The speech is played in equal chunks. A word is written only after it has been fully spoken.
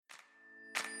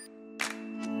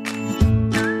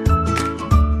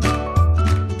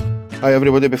Hi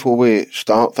everybody, before we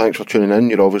start, thanks for tuning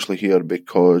in. You're obviously here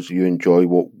because you enjoy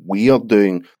what we are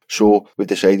doing. So we've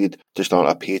decided to start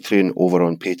a Patreon over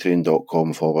on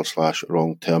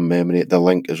patreon.com/wrong-term-memory. The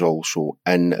link is also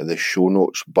in the show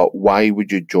notes. But why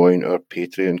would you join our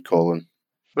Patreon, Colin?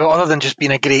 Well, other than just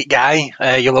being a great guy,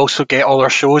 you'll also get all our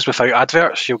shows without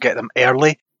adverts. You'll get them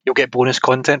early. You'll get bonus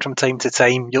content from time to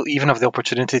time. You'll even have the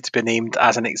opportunity to be named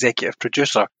as an executive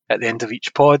producer at the end of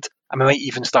each pod. And we might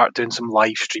even start doing some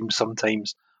live streams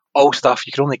sometimes. All stuff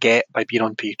you can only get by being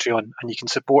on Patreon. And you can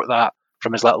support that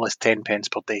from as little as 10 pence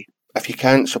per day. If you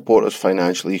can't support us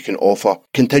financially, you can offer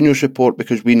continuous support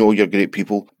because we know you're great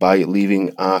people by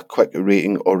leaving a quick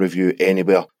rating or review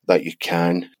anywhere that you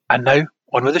can. And now,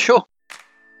 on with the show.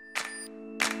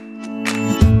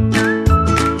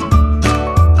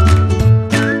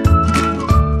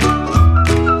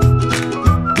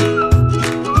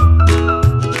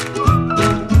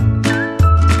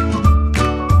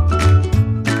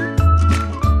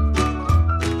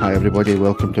 Hi everybody,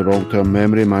 welcome to Wrong Term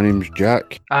Memory. My name's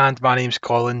Jack. And my name's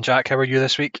Colin. Jack, how are you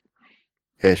this week?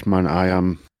 Yes man,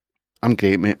 I'm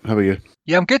great mate, how are you?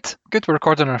 Yeah, I'm good. Good. We're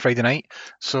recording on a Friday night,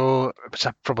 so it's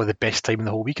probably the best time in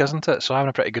the whole week, isn't it? So I'm in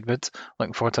a pretty good mood.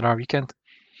 Looking forward to our weekend.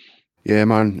 Yeah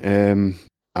man,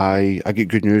 I get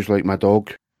good news, like my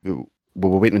dog, we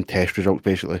were waiting on test results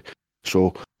basically.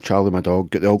 So Charlie, my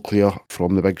dog, got the all clear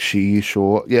from the big C.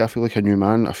 So yeah, I feel like a new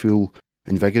man. I feel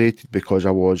invigorated because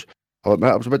I'll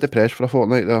admit I was a bit depressed for a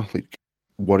fortnight there, like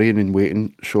worrying and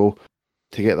waiting. So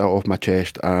to get that off my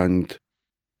chest and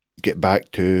get back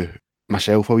to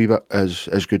myself a wee bit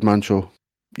is good, man. So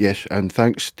yes, and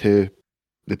thanks to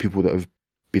the people that have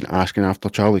been asking after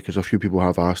Charlie, because a few people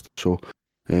have asked. So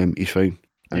he's fine,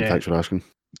 and thanks for asking.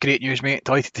 Great news, mate.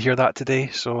 Delighted to hear that today.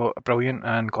 So brilliant,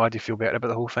 and glad you feel better about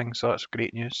the whole thing. So that's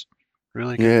great news.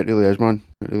 Really good. Yeah, it really is, man.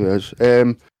 It really is.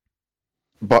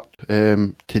 But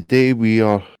today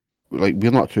we're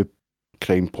not a true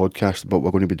crime podcast, but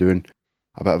we're going to be doing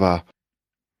a bit of a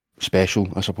special,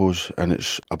 I suppose, and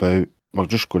we're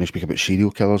just going to speak about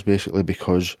serial killers basically,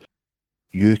 because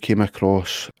you came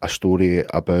across a story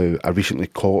about a recently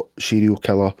caught serial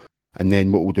killer, and then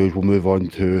what we'll do is we'll move on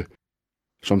to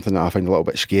something that I find a little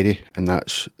bit scary, and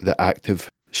that's the active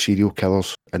serial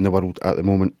killers in the world at the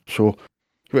moment. So you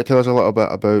want to tell us a little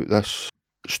bit about this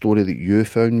story that you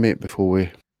found, mate, before we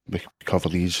cover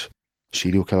these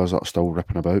serial killers that are still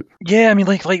ripping about? Yeah, I mean,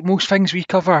 like most things we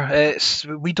cover,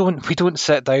 we don't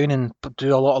sit down and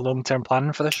do a lot of long-term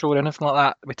planning for the show or anything like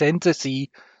that. We tend to see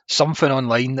something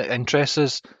online that interests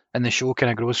us, and the show kind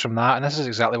of grows from that. And this is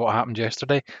exactly what happened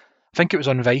yesterday. I think it was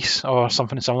on Vice or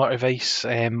something similar to Vice,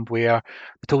 where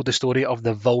they told the story of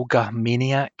the Volga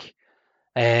Maniac.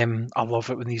 I love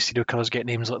it when these serial killers get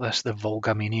names like this, the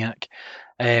Volga Maniac.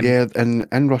 Yeah, and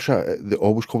in Russia, they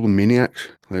always call them maniacs.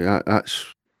 Like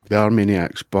they are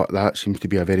maniacs, but that seems to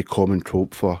be a very common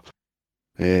trope for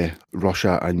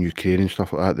Russia and Ukraine and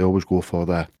stuff like that. They always go for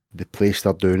the place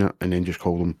they're doing it and then just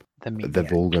call them the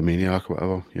Volga Maniac or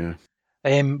whatever. Yeah.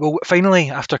 Well, finally,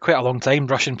 after quite a long time,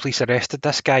 Russian police arrested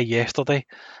this guy yesterday.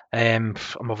 I'm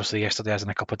obviously yesterday, as in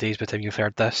a couple of days by the time you've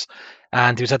heard this.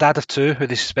 And he was a dad of two who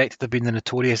they suspected of being the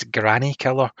notorious granny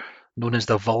killer known as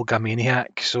the Volga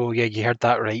Maniac. So, yeah, you heard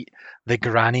that right. The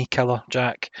granny killer,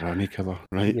 Jack. Granny killer,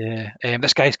 right. Yeah.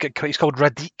 This guy's he's called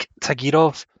Radik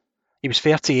Tagirov. He was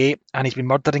 38 and he's been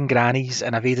murdering grannies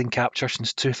and evading capture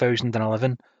since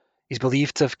 2011. He's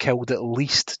believed to have killed at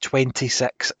least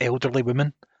 26 elderly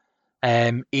women,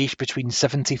 aged between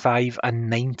 75 and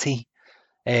 90,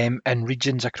 in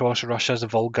regions across Russia's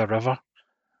Volga River.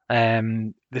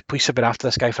 The police have been after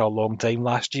this guy for a long time.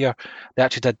 Last year, they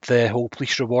actually did the whole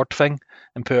police reward thing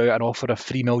and put out an offer of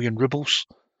 3 million rubles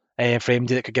for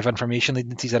anybody that could give information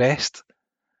leading to his arrest.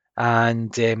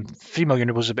 And 3 million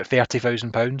rubles is about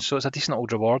 £30,000, so it's a decent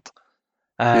old reward.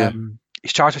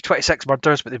 He's charged with 26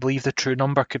 murders, but they believe the true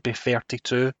number could be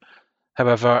 32.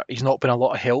 However, he's not been a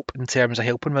lot of help in terms of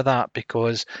helping with that,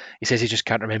 because he says he just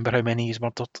can't remember how many he's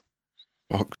murdered.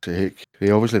 Fuck's sake.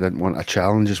 He obviously didn't want a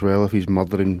challenge as well if he's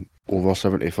murdering over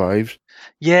 75s.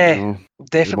 Yeah,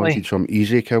 definitely. He wanted some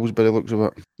easy kills by the looks of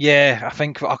it. Yeah, I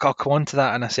think I'll come on to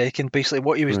that in a second. Basically,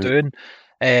 what he was doing,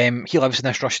 he lives in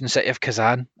this Russian city of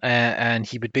Kazan, and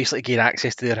he would basically gain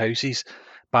access to their houses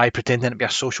by pretending to be a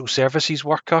social services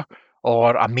worker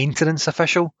or a maintenance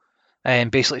official,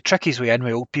 and basically trick his way in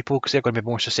with old people because they're going to be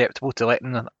more susceptible to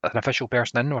letting an official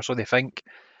person in, or so they think.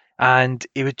 And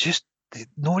he would just,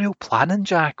 no real planning,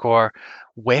 Jack, or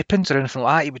weapons or anything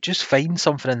like that. He would just find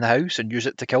something in the house and use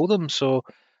it to kill them. So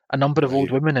a number of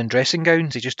old women in dressing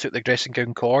gowns, he just took the dressing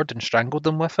gown cord and strangled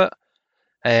them with it.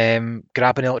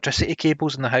 Grabbing electricity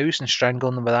cables in the house and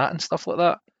strangling them with that and stuff like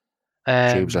that.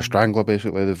 So he was a strangler,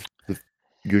 basically. They've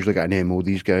usually got an MO,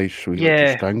 these guys, so he liked to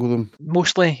Yeah, strangle them.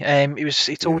 mostly.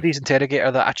 He told his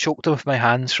interrogator that I choked him with my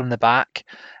hands from the back,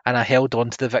 and I held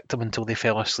on to the victim until they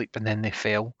fell asleep, and then they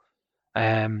fell.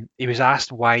 He was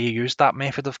asked why he used that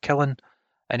method of killing,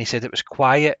 and he said it was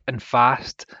quiet and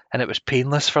fast, and it was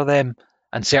painless for them,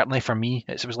 and certainly for me,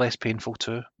 it was less painful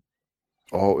too.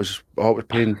 It was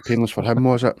painless for him,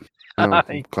 was it? Well,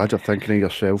 I'm glad you're thinking of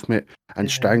yourself, mate.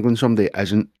 And strangling somebody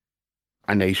isn't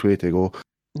a nice way to go.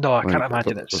 No, I can't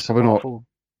imagine it's awful.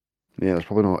 There's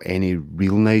probably not any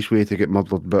real nice way to get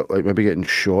murdered, but like maybe getting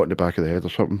shot in the back of the head or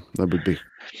something. That would be,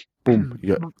 boom, you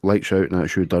get lights out and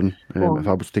that's you done. If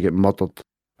I was to get murdered,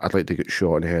 I'd like to get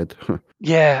shot in the head.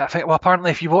 Yeah, I think. Well,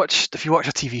 apparently, if you watch a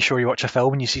TV show, you watch a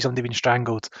film, and you see somebody being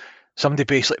strangled, somebody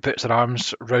basically puts their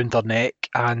arms round their neck,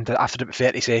 and after about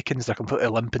 30 seconds, they're completely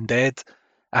limp and dead.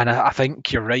 And I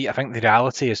think you're right. I think the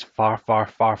reality is far, far,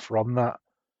 far from that.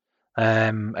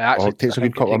 It takes a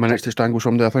good couple of minutes to strangle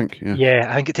somebody, I think. Yeah,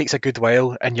 I think it takes a good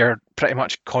while, and you're pretty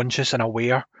much conscious and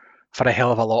aware for a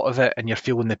hell of a lot of it, and you're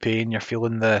feeling the pain, you're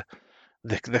feeling the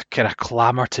kind of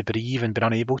clamour to breathe and being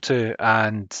unable to,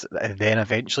 and then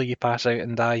eventually you pass out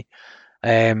and die.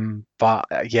 But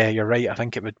yeah, you're right. I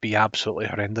think it would be absolutely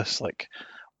horrendous, like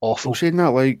awful. I'm saying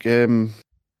that, like,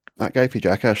 that guy for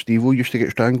Jackass, Steve-O, used to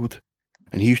get strangled,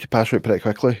 and he used to pass out pretty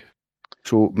quickly.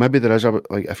 So maybe there is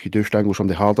like, if you do strangle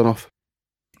somebody hard enough,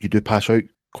 you do pass out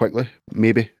quickly.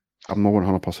 Maybe. I'm not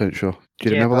 100% sure. Do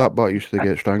you remember that? But he used to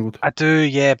get strangled. I do,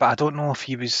 yeah, but I don't know if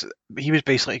he was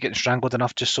basically getting strangled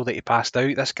enough just so that he passed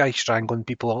out. This guy's strangling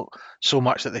people so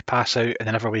much that they pass out and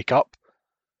they never wake up.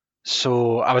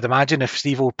 So I would imagine if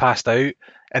Steve-O passed out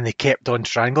and they kept on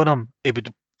strangling him,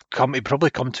 he'd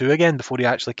probably come to again before he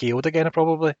actually KO'd again,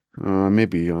 probably.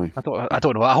 Maybe, aye. I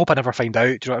don't know. I hope I never find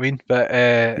out. Do you know what I mean? But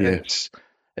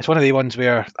it's one of the ones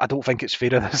where I don't think it's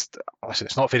fair of this. Listen,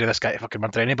 it's not fair of this guy to fucking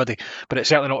murder anybody, but it's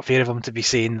certainly not fair of him to be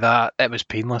saying that it was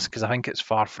painless, because I think it's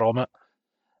far from it.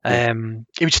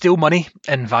 He would steal money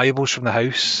and valuables from the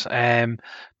house,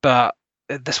 but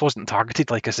this wasn't targeted,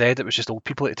 like I said. It was just old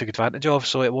people that he took advantage of,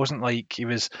 so it wasn't like he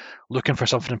was looking for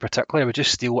something in particular. He would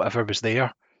just steal whatever was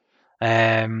there.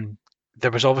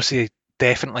 There was obviously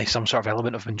definitely some sort of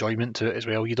element of enjoyment to it as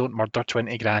well. You don't murder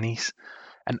 20 grannies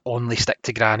and only stick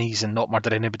to grannies and not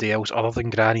murder anybody else other than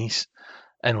grannies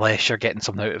unless you're getting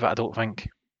something out of it, I don't think.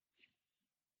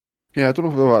 Yeah, I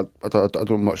don't know. I don't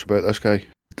know much about this guy.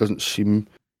 It doesn't seem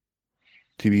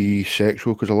to be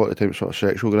sexual, because a lot of times it's sort of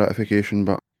sexual gratification,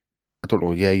 but I don't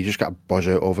know. Yeah, you just get a buzz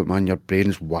out of it, man. Your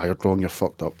brain's wired wrong. You're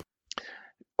fucked up.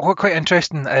 What's quite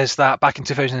interesting is that back in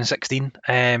 2016,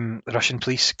 the Russian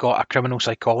police got a criminal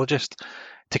psychologist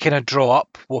to kind of draw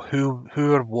up who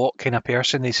or what kind of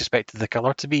person they suspected the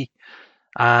killer to be.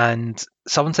 And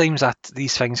sometimes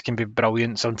these things can be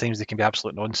brilliant, sometimes they can be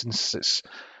absolute nonsense.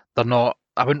 They're not.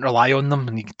 I wouldn't rely on them,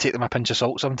 and you can take them a pinch of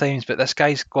salt sometimes. But this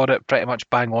guy's got it pretty much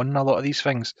bang on a lot of these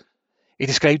things. He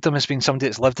described them as being somebody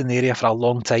that's lived in the area for a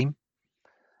long time.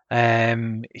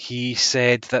 He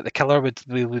said that the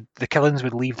killings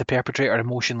would leave the perpetrator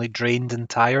emotionally drained and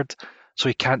tired, so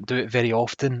he can't do it very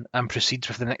often, and proceeds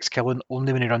with the next killing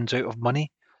only when he runs out of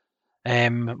money.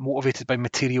 Motivated by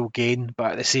material gain,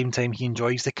 but at the same time he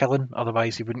enjoys the killing,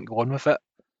 otherwise he wouldn't go on with it.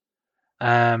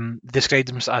 Described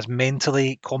him as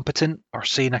mentally competent or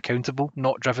sane accountable,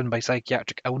 not driven by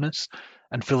psychiatric illness,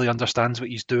 and fully understands what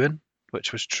he's doing,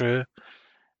 which was true.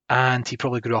 And he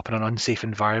probably grew up in an unsafe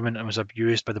environment and was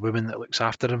abused by the woman that looks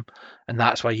after him, and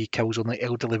that's why he kills only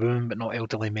elderly women but not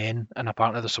elderly men. And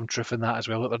apparently there's some truth in that as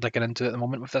well that they're digging into at the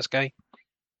moment with this guy.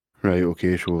 Right,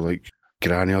 okay, so like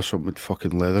granny or something with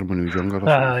fucking leather when he was younger.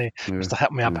 Aye, just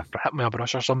hit me a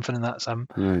brush or something, and that's him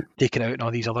taking out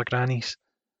all these other grannies.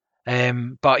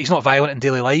 But he's not violent in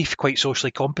daily life, quite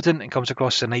socially competent, and comes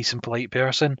across as a nice and polite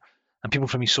person. And people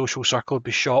from his social circle would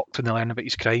be shocked when they learn about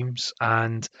his crimes.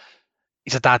 And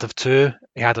he's a dad of two.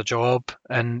 He had a job,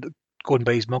 and going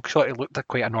by his mugshot, he looked like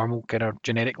quite a normal kind of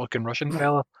generic-looking Russian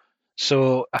fella.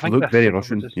 So I think looked very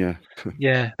Russian, yeah.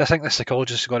 Yeah, I think the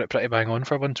psychologist got it pretty bang on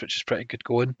for once, which is pretty good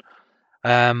going.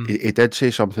 He did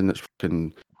say something that's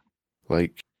fucking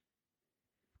like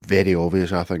very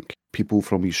obvious. I think people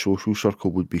from his social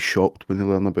circle would be shocked when they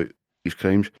learn about his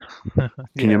crimes. Can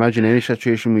you imagine any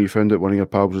situation where you found out one of your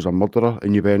pals was a murderer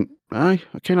and you went, aye,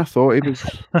 I kind of thought he was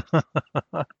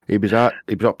he was up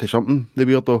to something, the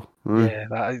weirdo.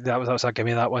 Yeah, that was a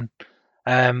gimme, that one.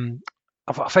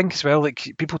 I think as well,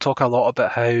 like, people talk a lot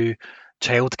about how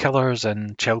child killers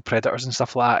and child predators and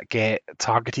stuff like that get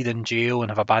targeted in jail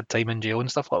and have a bad time in jail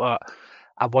and stuff like that.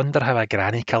 I wonder how a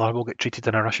granny killer will get treated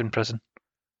in a Russian prison.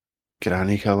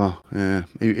 Granny killer, yeah.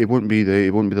 He won't be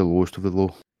the lowest of the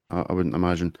low. I wouldn't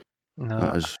imagine. No,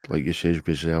 That is, like you say,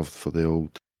 reserved for the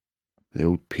old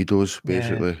pedos, yeah.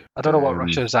 basically. I don't know what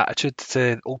Russia's attitude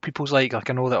to old people's like. Like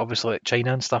I know that obviously like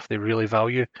China and stuff, they really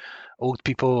value old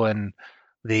people and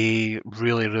they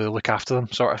really, really look after them,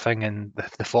 sort of thing. And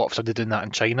the thought of somebody doing that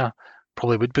in China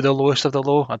probably would be the lowest of the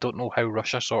low. I don't know how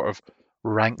Russia sort of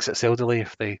ranks its elderly,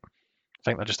 if they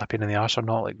think they're just a pain in the arse or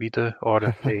not, like we do, or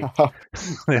if they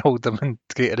they hold them in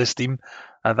greater esteem.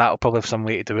 And that'll probably have some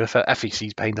way to do with it. If he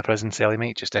sees behind a prison cell, he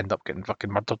might just end up getting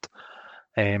fucking murdered.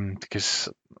 Because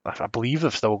I believe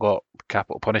they've still got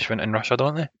capital punishment in Russia,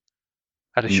 don't they?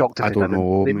 I'd be shocked if I they don't didn't.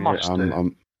 know, They mate. must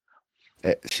do.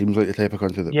 It seems like the type of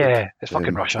country that would. Yeah, it's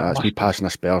fucking Russia. It That's me must be. passing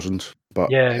aspersions, but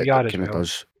Yeah, we are it as kind of well.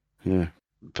 does. Yeah.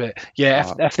 But yeah,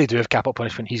 Uh, if they do have capital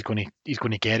punishment, he's going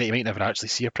to get it. He might never actually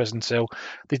see a prison cell.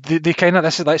 They kind of,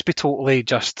 this is, let's be totally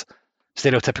just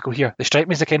stereotypical here. They strike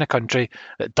me as the kind of country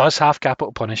that does have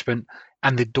capital punishment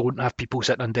and they don't have people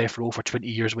sitting on death row for 20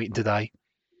 years waiting to die.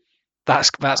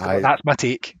 That's I my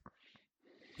take.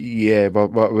 Yeah,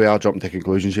 but we are jumping to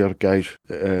conclusions here, guys.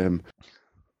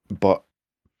 But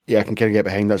yeah, I can kind of get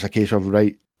behind that's a case of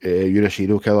right. You're a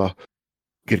serial killer.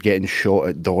 You're getting shot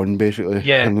at dawn, basically,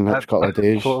 Yeah, in the next couple of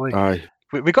days. totally. Aye.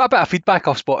 We got a bit of feedback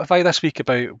off Spotify this week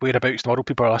about whereabouts tomorrow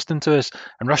people are listening to us,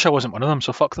 and Russia wasn't one of them,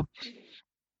 so fuck them.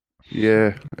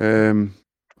 Yeah.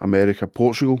 America,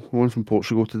 Portugal. One from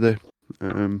Portugal today,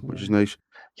 which is nice.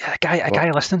 Yeah, a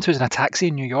guy listening to us in a taxi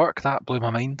in New York, that blew my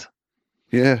mind.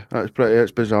 Yeah,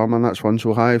 it's bizarre, man. That's fun.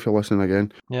 So hi if you're listening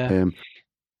again. Yeah.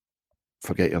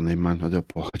 Forget your name, man. I do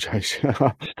apologise.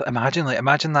 Just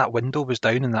imagine that window was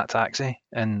down in that taxi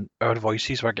and our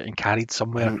voices were getting carried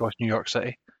somewhere across New York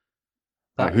City.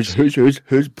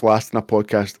 Who's blasting a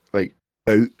podcast like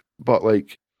out, but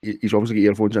like he's obviously got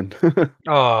earphones in.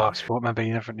 Oh, sport maybe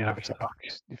you never said, fuck,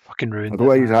 you fucking ruined I don't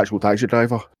it. think he's an actual taxi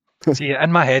driver. See,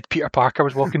 in my head, Peter Parker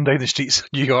was walking down the streets of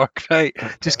New York, right,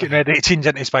 just getting ready to change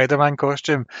into Spider-Man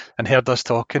costume, and heard us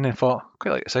talking and thought,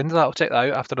 quite like the sound of that. I'll check that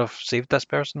out after I've saved this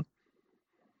person.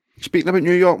 Speaking about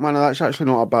New York, man, that's actually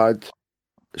not a bad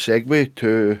segue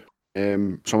to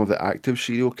some of the active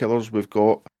serial killers we've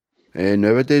got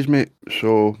nowadays, mate.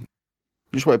 So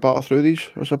just want to battle through these,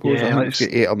 I suppose. Yeah, I think we've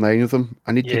got 8 or 9 of them.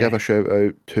 I need to give a shout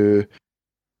out to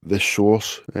the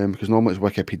source, because normally it's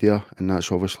Wikipedia, and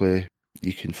that's obviously,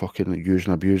 you can fucking use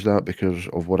and abuse that because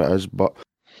of what it is, but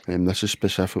this is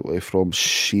specifically from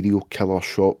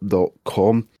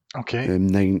serialkillershop.com. Okay.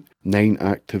 9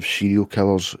 active serial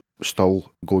killers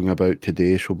still going about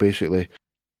today. So basically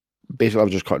I've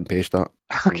just cut and paste that.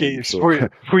 Okay, so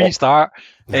before you start,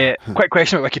 quick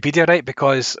question about Wikipedia, right?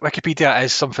 Because Wikipedia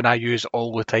is something I use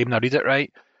all the time and I read it,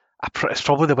 right? It's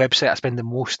probably the website I spend the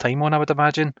most time on, I would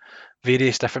imagine.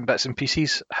 Various different bits and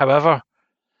pieces. However,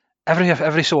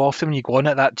 every so often when you go on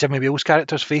it, that Jimmy Wales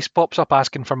character's face pops up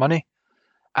asking for money.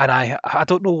 And I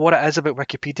don't know what it is about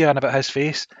Wikipedia and about his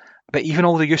face, but even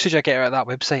all the usage I get out of that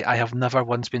website, I have never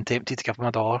once been tempted to give him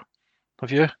 $1.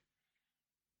 Have you?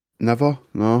 Never,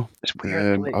 no. It's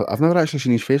weird. I've never actually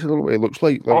seen his face. I don't know what he looks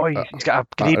like. He's got a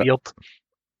grey beard.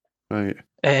 Right.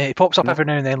 He pops up every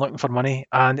now and then looking for money,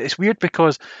 and it's weird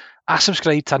because I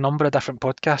subscribe to a number of different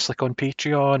podcasts, like on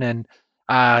Patreon, and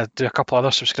I do a couple other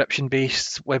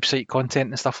subscription-based website content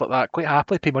and stuff like that. Quite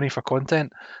happily pay money for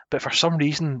content, but for some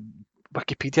reason,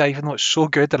 Wikipedia, even though it's so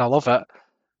good and I love it,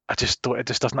 it just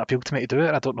doesn't appeal to me to do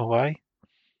it. I don't know why.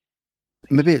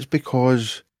 Maybe it's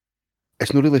because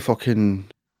it's not really fucking.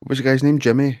 What's the guy's name?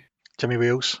 Jimmy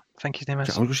Wales, I think his name is.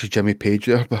 I was going to say Jimmy Page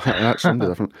there, but that's something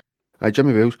different.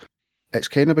 Jimmy Wales. It's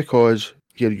kind of because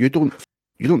here you don't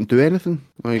do anything.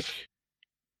 Like,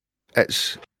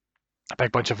 it's a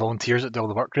big bunch of volunteers that do all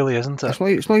the work, really, isn't it?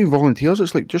 It's not even volunteers.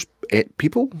 It's like just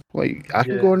people. Like, I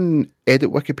can go and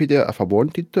edit Wikipedia if I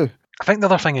wanted to. I think the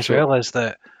other thing as well is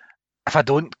that if I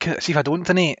don't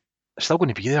donate, it's still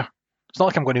going to be there. It's not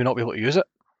like I'm going to not be able to use it.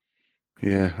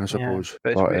 Yeah, I suppose.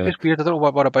 But it's weird. I don't know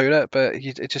what about it, but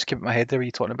it just came in my head there when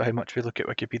you talking about how much we look at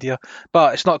Wikipedia.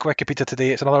 But it's not Wikipedia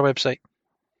today. It's another website.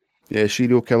 Yeah,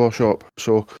 serial killer shop.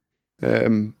 So, we're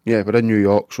in New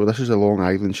York. So this is a Long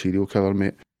Island serial killer,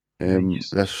 mate.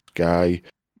 Nice. This guy,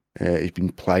 he's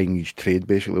been plying his trade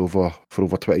basically for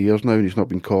over 20 years now, and he's not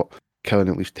been caught killing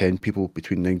at least 10 people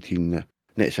between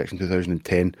 1996 and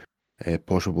 2010,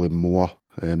 possibly more.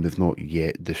 They've not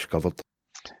yet discovered.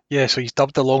 Yeah, so he's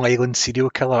dubbed the Long Island serial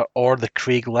killer or the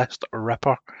Craigslist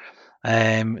Ripper.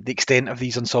 The extent of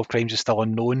these unsolved crimes is still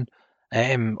unknown.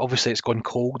 Obviously, it's gone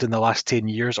cold in the last 10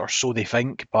 years, or so they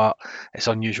think, but it's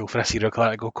unusual for a serial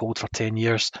killer to go cold for 10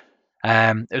 years.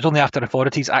 It was only after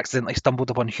authorities accidentally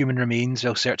stumbled upon human remains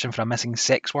while searching for a missing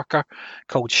sex worker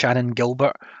called Shannon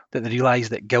Gilbert that they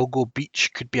realised that Gilgo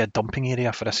Beach could be a dumping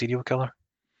area for a serial killer.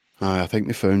 I think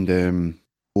they found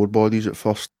 4 bodies at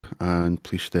first, and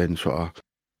police then sort of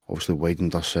obviously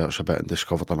widened their search a bit and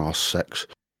discovered another 6.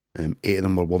 8 of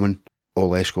them were women,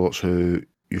 all escorts who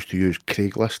used to use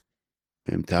Craigslist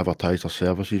to advertise their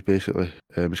services, basically.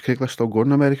 Is Craigslist still going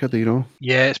in America, do you know?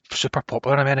 Yeah, it's super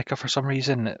popular in America for some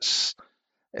reason. It's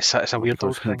a weird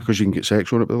old thing. Because you can get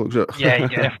sex on it, by the looks of it. Yeah, you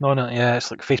get everything on it. Yeah,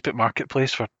 it's like Facebook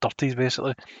Marketplace for dirties,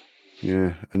 basically.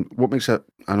 Yeah, and what makes it,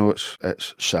 I know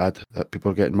it's sad that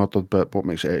people are getting murdered, but what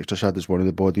makes it extra sad is one of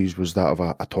the bodies was that of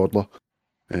a toddler,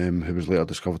 who was later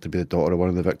discovered to be the daughter of one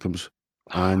of the victims.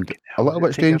 And a little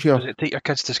bit strange here. Does it take your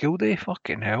kids to school day?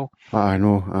 Fucking hell. I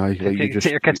know, aye. Like Take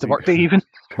your kids to work day even.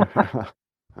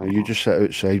 You just sit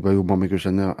outside while mummy goes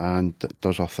in there and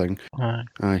does her thing.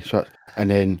 Aye, so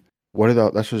and then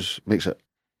makes it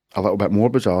a little bit more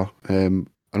bizarre.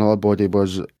 Another body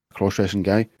was a cross-dressing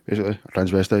guy, basically a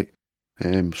transvestite.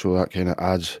 So that kind of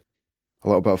adds a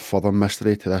little bit of further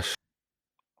mystery to this.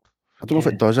 I don't know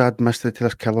if it does add mystery to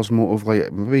this killer's motive.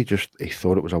 Like maybe just he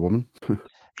thought it was a woman. You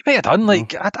might have done.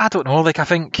 Like I don't know. Like I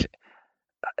think,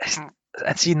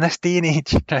 in this day and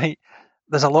age, right?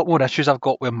 There's a lot more issues I've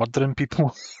got with murdering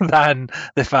people than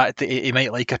the fact that he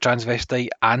might like a transvestite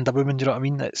and a woman. Do you know what I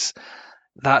mean?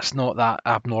 That's not that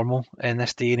abnormal in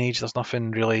this day and age. There's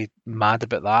nothing really mad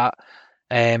about that.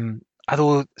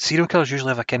 Although serial killers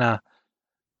usually have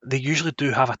they usually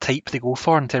do have a type they go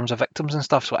for in terms of victims and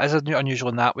stuff. So it is unusual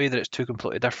in that way that it's two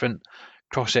completely different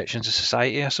cross sections of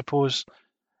society, I suppose.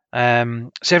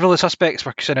 Several of the suspects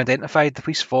were soon identified. The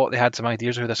police thought they had some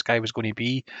ideas of who this guy was going to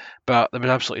be, but there was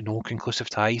absolutely no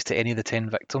conclusive ties to any of the 10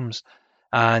 victims.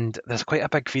 And there's quite a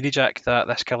big theory, Jack, that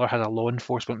this killer has a law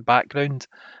enforcement background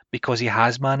because he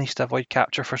has managed to avoid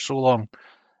capture for so long.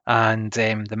 And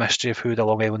the mystery of who the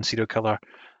Long Island serial killer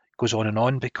goes on and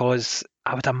on, because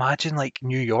I would imagine like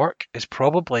New York is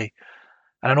probably,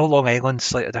 and I know Long Island's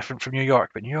slightly different from New York,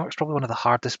 but New York's probably one of the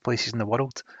hardest places in the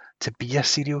world to be a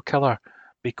serial killer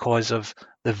because of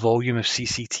the volume of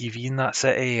CCTV in that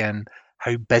city and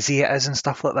how busy it is and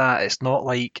stuff like that. It's not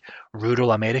like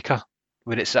rural America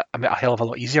where it's a hell of a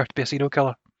lot easier to be a serial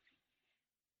killer.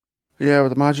 Yeah, I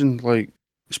would imagine, like,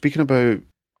 speaking about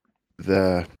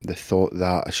the thought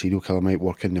that a serial killer might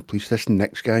work in the police, this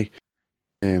next guy,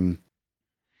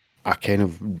 I kind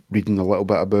of reading a little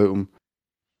bit about him,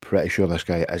 pretty sure this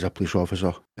guy is a police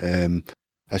officer.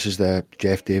 This is the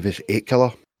Jeff Davis 8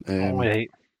 killer. Right.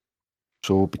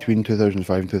 So between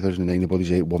 2005 and 2009, the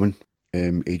body's 8 women,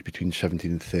 aged between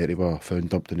 17 and 30, were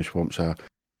found dumped in the swamps of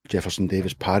Jefferson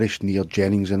Davis Parish near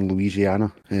Jennings in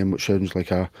Louisiana, which sounds like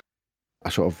a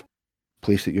sort of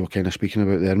place that you were kind of speaking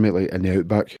about there, mate, like in the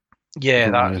outback.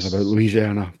 Yeah, that's about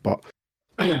Louisiana, but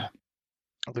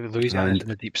Louisiana's in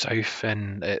the deep south,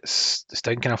 and it's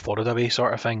down kind of Florida way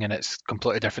sort of thing, and it's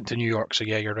completely different to New York. So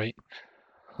yeah, you're right.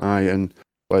 Aye, and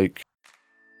like.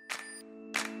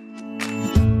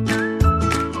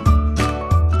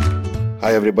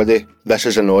 Hi everybody, this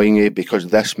is annoying you because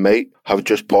this might have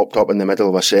just popped up in the middle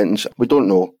of a sentence. We don't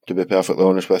know, to be perfectly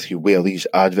honest with you, where these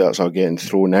adverts are getting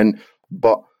thrown in,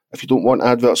 but if you don't want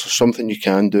adverts, there's something you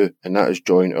can do, and that is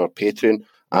join our Patreon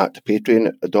at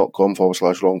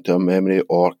patreon.com/long-term memory,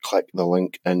 or click the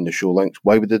link in the show links.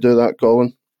 Why would they do that,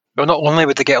 Colin? Well, not only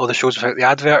would they get all the shows without the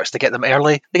adverts, they get them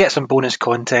early, they get some bonus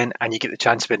content, and you get the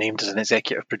chance to be named as an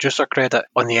executive producer credit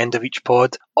on the end of each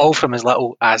pod, all from as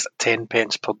little as 10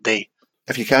 pence per day.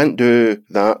 If you can't do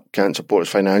that, can't support us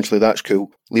financially, that's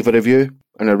cool. Leave a review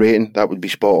and a rating, that would be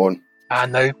spot on.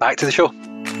 And now, back to the show.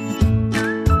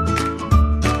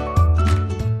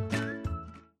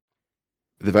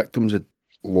 The victims had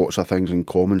lots of things in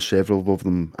common. Several of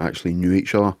them actually knew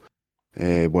each other.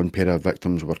 One pair of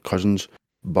victims were cousins,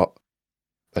 but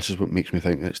this is what makes me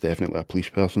think it's definitely a police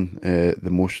person.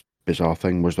 The most bizarre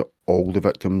thing was that all the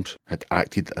victims had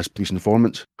acted as police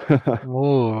informants.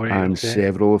 And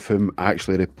several of whom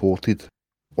actually reported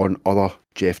on other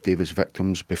Jeff Davis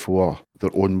victims before their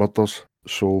own murders.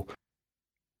 So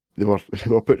they were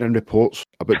putting in reports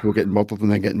about people getting murdered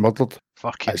and then getting murdered.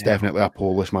 It's definitely a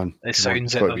police, man. It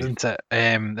sounds it, doesn't it?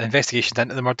 The investigations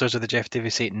into the murders of the Jeff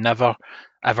Davis 8 never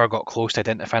ever got close to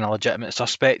identifying a legitimate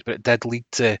suspect, but it did lead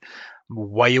to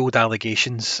wild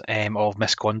allegations of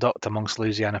misconduct amongst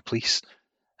Louisiana police.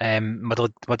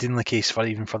 Muddling the case for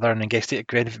even further, an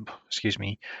investigative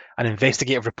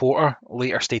reporter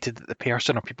later stated that the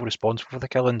person or people responsible for the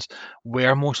killings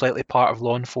were most likely part of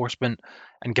law enforcement,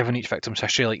 and given each victim's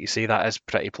history, like you say, that is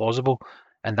pretty plausible,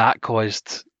 and that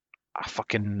caused a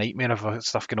fucking nightmare of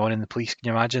stuff going on in the police.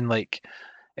 Can you imagine, like,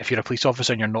 if you're a police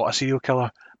officer and you're not a serial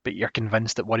killer, but you're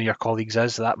convinced that one of your colleagues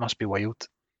is? That must be wild.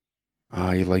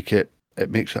 I like it.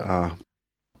 It makes it a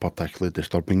particularly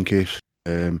disturbing case.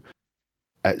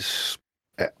 It's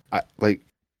like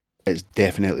it's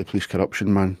definitely police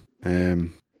corruption, man.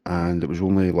 And it was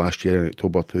only last year in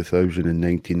October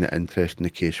 2019 that interest in the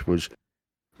case was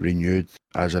renewed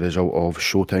as a result of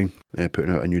Showtime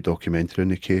putting out a new documentary on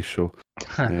the case. So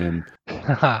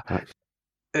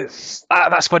that's,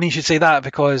 That's funny you should say that,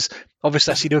 because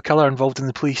obviously a serial killer involved in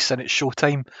the police and it's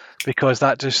Showtime, because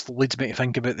that just leads me to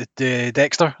think about the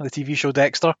Dexter, the TV show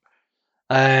Dexter.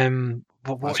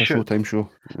 What that's a show? Showtime show.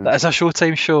 Yeah. That is a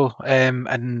Showtime show,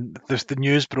 and the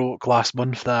news broke last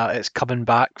month that it's coming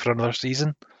back for another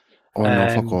season. Oh no,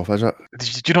 fuck off, is it?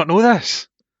 Did you not know this?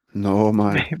 No,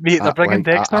 man. Mate, they're bringing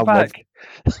Dexter back.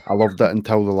 I loved it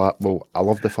until I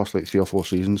loved the first like 3 or 4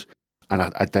 seasons, and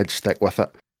I did stick with it.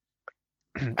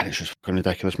 And it's just fucking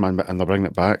ridiculous, man. And they're bringing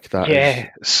it back.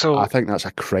 So I think that's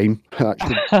a crime. That's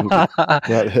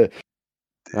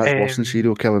worse than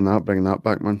serial killing. Bringing that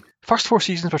back, man. First 4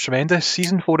 seasons were tremendous.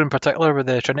 Season 4 in particular with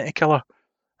the Trinity Killer,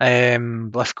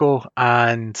 Lithgow,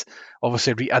 and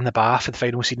obviously Rita in the bath and the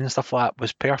final scene and stuff like that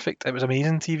was perfect. It was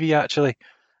amazing TV actually,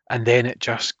 and then it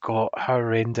just got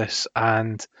horrendous.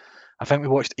 And I think we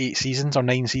watched 8 seasons or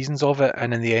 9 seasons of it,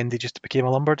 and in the end, he just became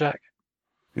a lumberjack.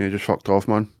 Yeah, just fucked off,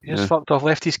 man. He just fucked off,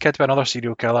 left his kid with another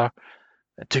serial killer,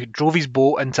 drove his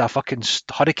boat into a fucking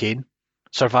hurricane,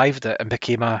 survived it, and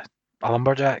became a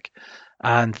lumberjack.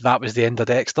 And that was the end of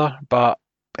Dexter, but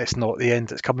it's not the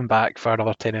end. It's coming back for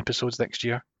another 10 episodes next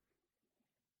year.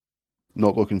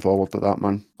 Not looking forward to that,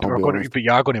 man. But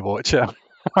you are going to watch it.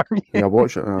 Yeah,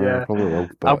 watch it. Yeah. I probably will.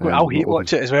 But, I'll hate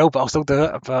watch it as well, but I'll still do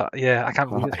it. But yeah, I can't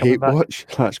believe it's coming hate back. watch?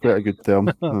 That's quite a good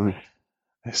term.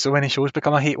 So many shows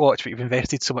become a hate watch, but you've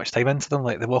invested so much time into them.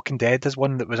 Like The Walking Dead is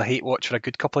one that was a hate watch for a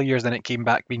good couple of years, then it came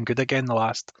back being good again the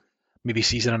last maybe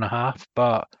season and a half.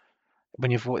 But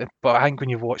I think when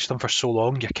you've watched them for so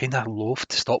long, you're kind of loath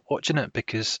to stop watching it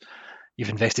because you've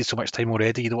invested so much time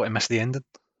already. You don't want to miss the ending.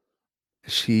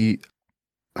 See,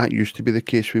 that used to be the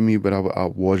case with me, where I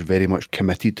was very much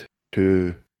committed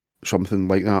to something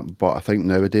like that. But I think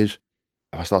nowadays,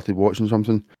 if I started watching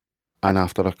something, and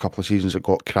after a couple of seasons it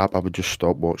got crap, I would just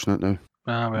stop watching it now.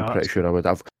 I'm pretty sure I would.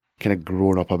 I've kind of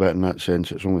grown up a bit in that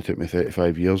sense. It's only took me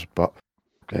 35 years, but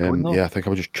I think I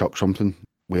would just chuck something.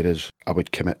 Whereas I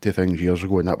would commit to things years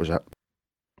ago, and that was it.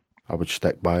 I would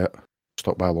stick by it.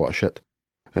 Stuck by a lot of shit.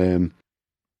 The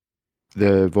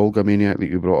Vulgamaniac that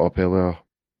you brought up earlier,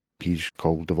 he's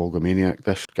called the Vulgamaniac.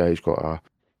 This guy's got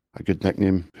a good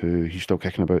nickname who he's still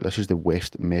kicking about. This is the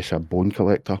West Mesa Bone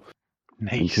Collector.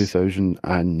 Nice. In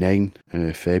 2009,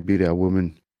 February, a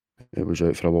woman was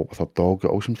out for a walk with her dog. It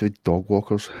all seems to be dog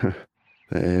walkers.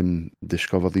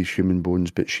 Discovered these human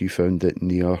bones, but she found it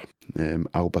near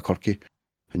Albuquerque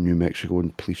in New Mexico,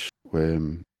 and police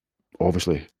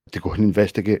obviously to go and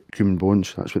investigate human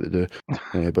bones. That's what they do.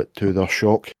 But to their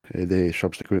shock, they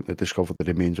subsequently discovered the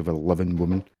remains of 11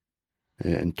 women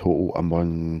in total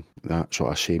among that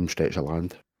sort of same stretch of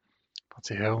land.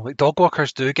 Bloody hell. Like, dog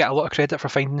walkers do get a lot of credit for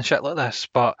finding shit like this,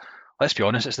 but let's be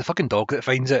honest, it's the fucking dog that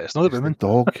finds it. It's not the women. The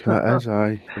dog, that is,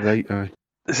 aye. Right, aye.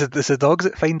 It's the dogs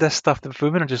that find this stuff. The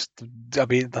women are just,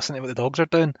 listening to what the dogs are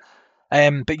doing.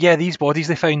 But yeah, these bodies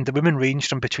they found, the women ranged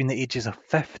from between the ages of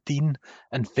 15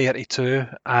 and 32,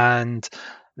 and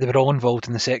they were all involved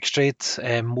in the sex trade.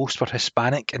 Most were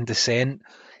Hispanic in descent,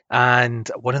 and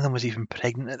one of them was even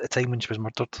pregnant at the time when she was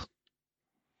murdered.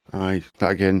 Aye,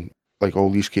 that again, like all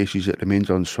these cases, it remains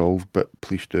unsolved, but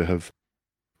police do have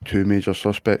 2 major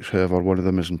suspects. However, one of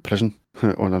them is in prison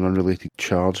on an unrelated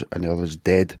charge, and the other is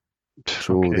dead.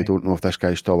 So They don't know if this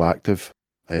guy's still active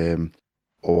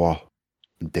or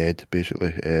dead,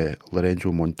 basically.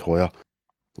 Lorenzo Montoya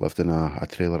lived in a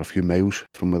trailer a few miles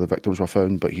from where the victims were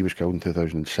found, but he was killed in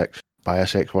 2006 by a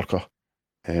sex worker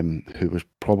who was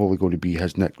probably going to be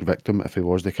his next victim if he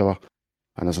was the killer.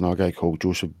 And there's another guy called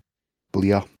Joseph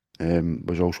Blair,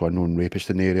 was also a known rapist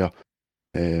in the area.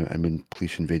 And when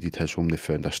police invaded his home, they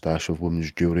found a stash of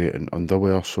women's jewellery and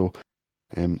underwear. So,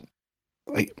 I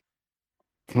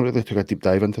not really took a deep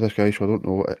dive into this guy, so I don't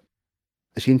know.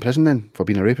 Is he in prison then for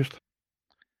being a rapist?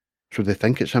 So they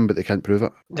think it's him, but they can't prove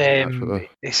it.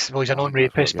 He's a known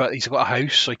rapist, but he's got a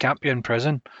house, so he can't be in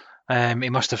prison. He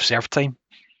must have served time.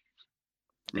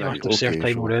 Served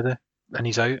time already, and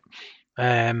he's out.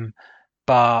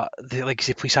 But like you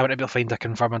say, police haven't been able to find a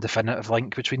confirm a definitive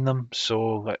link between them.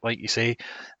 So, like you say,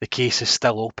 the case is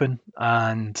still open,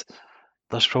 and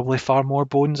there's probably far more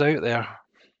bones out there.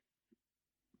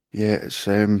 Yeah, it's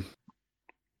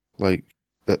like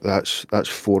that's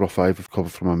 4 or 5 we've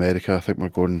covered from America. I think we're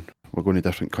going to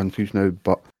different countries now,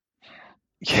 but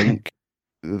I think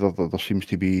there seems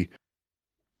to be,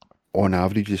 on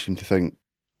average, they seem to think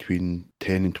between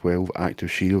 10 and 12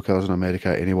 active serial killers in America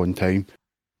at any one time.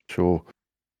 So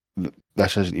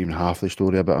this isn't even half the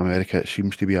story about America. It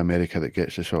seems to be America that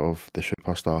gets the sort of the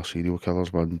superstar serial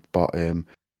killers one, but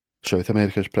South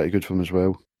America is pretty good for them as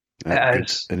well. It Good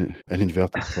is. in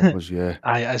inverted commas, yeah.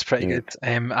 Aye, it is pretty Yeah. good.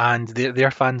 And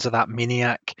they're fans of that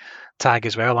Maniac tag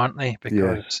as well, aren't they?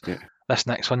 Yeah, Because yeah. this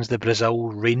next one's the Brazil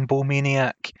Rainbow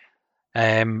Maniac.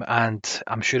 And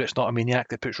I'm sure it's not a maniac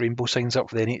that puts rainbow signs up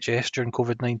for the NHS during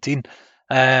COVID-19.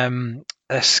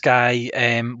 This guy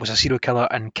was a serial killer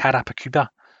in Carapicuíba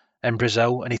in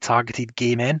Brazil, and he targeted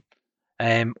gay men.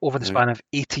 Over the Right. span of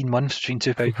 18 months between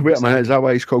 2000. Wait a minute, is that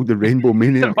why he's called the Rainbow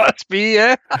Maniac? It must be,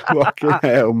 yeah. Fucking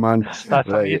hell, man. That's Right,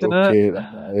 amazing, okay. isn't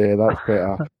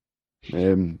it?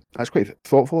 Yeah, that's quite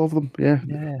thoughtful of them, yeah.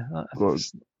 Yeah, Well,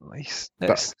 that's nice.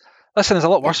 Listen, there's a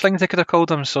lot worse things they could have called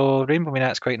him, so Rainbow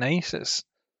Maniac's quite nice. It's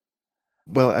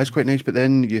well, it is quite nice, but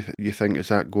then you think, is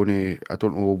that going to... I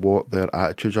don't know what their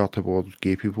attitudes are towards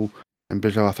gay people in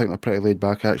Brazil. I think they're pretty laid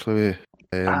back, actually.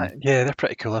 yeah, they're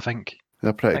pretty cool, I think.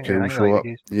 They're pretty I cool, think they like so the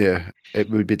gays. yeah, it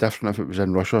would be different if it was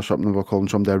in Russia or something. They were calling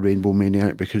somebody a Rainbow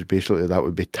Maniac, because basically that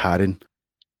would be tarring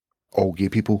all gay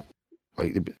people.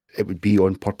 Like, it would be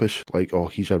on purpose, like, oh,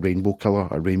 he's a rainbow killer,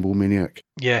 a rainbow maniac.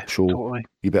 Yeah, So totally.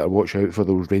 you better watch out for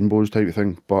those rainbows type of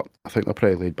thing. But I think they're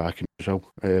pretty laid back in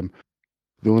Brazil.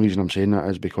 The only reason I'm saying that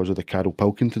is because of the Carol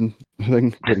Pilkington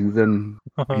thing,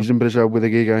 where he's in Brazil with a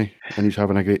gay guy, and he's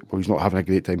having a great... Well, he's not having a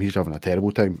great time, he's having a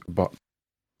terrible time. But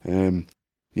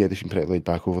yeah, they seem pretty laid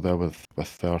back over there with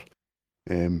their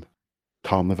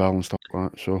carnival and stuff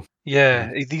like that. So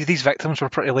Yeah, these victims were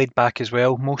pretty laid back as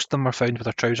well. Most of them were found with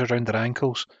their trousers around their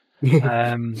ankles.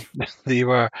 They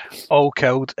were all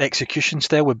killed execution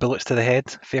style with bullets to the head.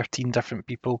 13 different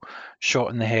people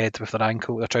shot in the head with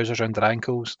their trousers around their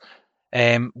ankles.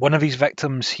 One of his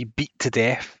victims he beat to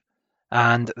death,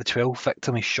 and the 12th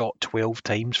victim he shot 12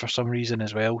 times for some reason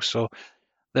as well. So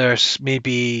there's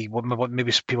maybe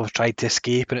people have tried to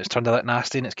escape and it's turned a bit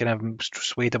nasty and it's kind of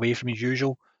swayed away from his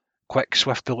usual quick,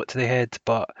 swift bullet to the head.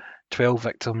 But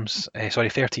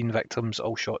 13 victims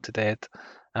all shot to death,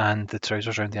 and the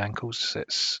trousers around the ankles.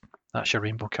 That's your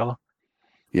rainbow killer.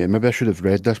 yeah, maybe I should have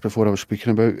read this before I was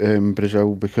speaking about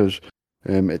Brazil, because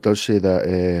it does say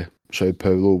that Sao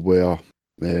Paulo, where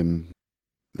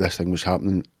this thing was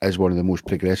happening, is one of the most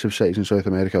progressive cities in South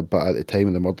America. But at the time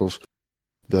of the murders,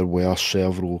 there were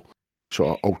several sort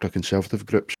of ultra-conservative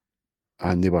groups,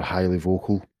 and they were highly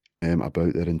vocal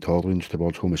about their intolerance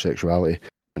towards homosexuality.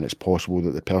 And it's possible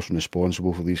that the person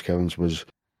responsible for these killings was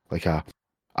like a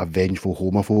vengeful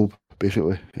homophobe,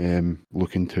 basically,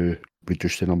 looking to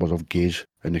reduce the numbers of gays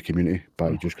in the community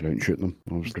by just going out and shooting them,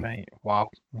 obviously. Right. Wow.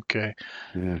 Okay.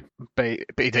 Yeah. But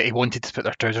he wanted to put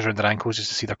their trousers around their ankles just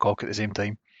to see their cock at the same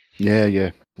time.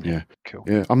 Yeah. Cool.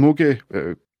 Yeah, I'm not gay.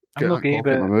 I'm not gay,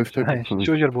 but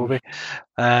shows your bobby.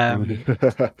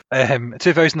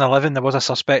 2011, there was a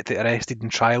suspect that arrested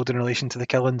and trialed in relation to the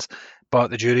killings, but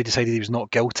the jury decided he was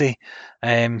not guilty.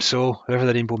 So whoever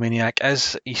the Rainbow Maniac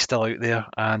is, he's still out there,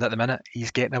 and at the minute,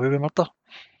 he's getting away with murder.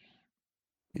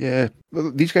 Yeah,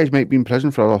 well, these guys might be in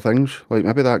prison for other things. Like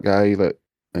maybe that guy that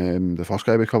the first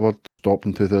guy we covered stopped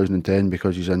in 2010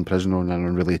 because he's in prison on an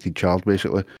unrelated charge,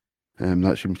 basically.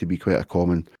 That seems to be quite a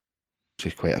common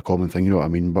thing, you know what I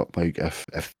mean? But like if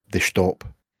they stop,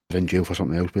 they're in jail for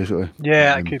something else, basically.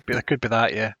 Yeah, it could be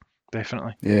that. Yeah,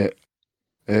 definitely. Yeah.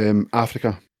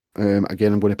 Africa.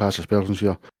 Again, I'm going to pass aspersions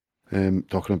here.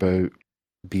 Talking about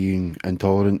being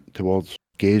intolerant towards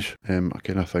gays. I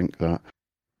kind of think that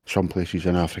some places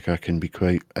in Africa can be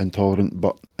quite intolerant,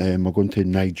 but we're going to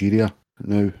Nigeria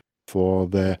now for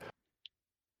the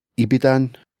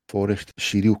Ibadan forest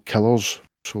serial killers.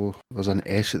 So there's an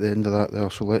S at the end of that there.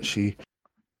 So let's see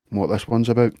what this one's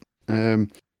about. So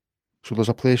there's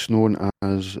a place known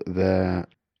as the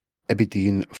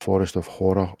Ibadan Forest of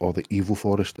Horror, or the Evil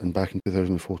Forest, and back in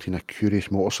 2014 a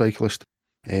curious motorcyclist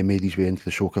made his way into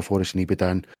the Soka Forest in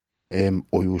Ibadan,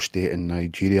 Oyo State in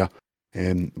Nigeria,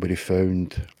 where he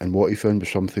found was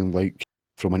something like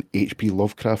from an H.P.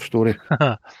 Lovecraft story.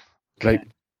 Okay. Right,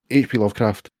 H.P.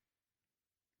 Lovecraft,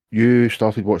 you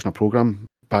started watching a programme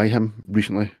by him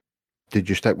recently. Did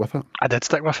you stick with it? I did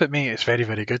stick with it, mate. It's very,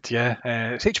 very good. Yeah,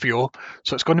 it's HBO,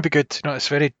 so it's going to be good. You know,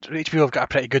 HBO have got a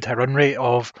pretty good run rate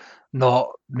of not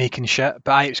making shit,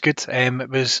 but it's good. It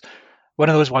was one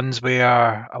of those ones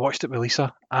where I watched it with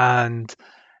Lisa, and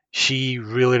she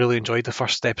really, really enjoyed the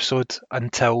first episode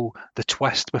until the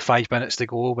twist with 5 minutes to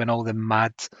go when all the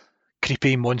mad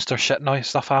creepy monster shit noise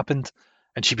stuff happened,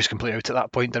 and she was completely out at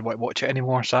that point, didn't want to watch it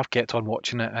anymore. So I've kept on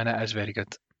watching it, and it is very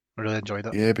good. I really enjoyed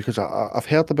it. Yeah, because I've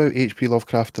heard about H.P.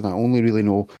 Lovecraft, and I only really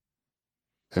know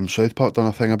South Park done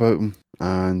a thing about him,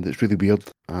 and it's really weird,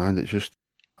 and it's just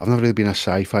I've never really been a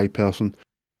sci-fi person,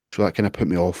 so that kind of put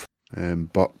me off.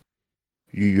 But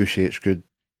you say it's good.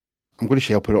 I'm going to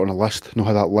say I'll put it on a list. Know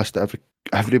how that list that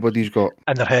everybody's got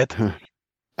In their head.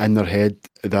 in their head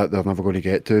that they're never going to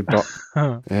get to. But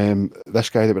this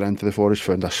guy that went into the forest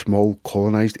found a small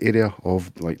colonised area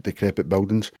of like decrepit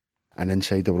buildings, and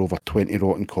inside there were over 20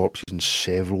 rotten corpses and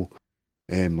several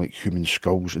like human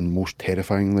skulls, and most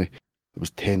terrifyingly, there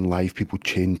was 10 live people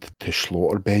chained to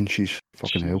slaughter benches.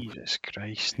 Fucking hell. Jesus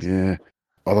Christ. Yeah.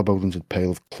 Other buildings had pile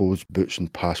of clothes, boots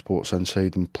and passports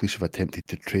inside, and police have attempted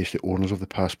to trace the owners of the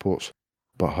passports,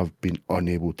 but have been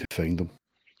unable to find them.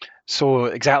 So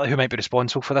exactly who might be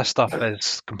responsible for this stuff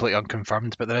is completely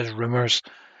unconfirmed, but there is rumours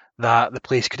that the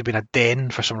place could have been a den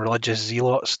for some religious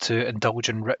zealots to indulge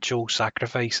in ritual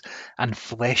sacrifice and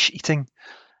flesh eating.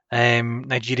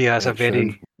 Nigeria is a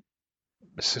very...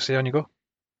 Say on you go.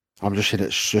 I'm just saying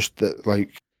it's just that,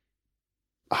 like,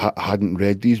 I hadn't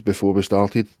read these before we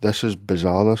started. This is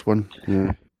bizarre, this one.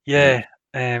 Yeah. Yeah.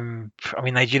 I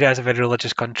mean, Nigeria is a very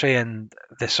religious country, and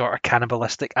the sort of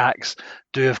cannibalistic acts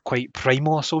do have quite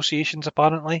primal associations,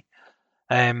 apparently.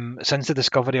 Since the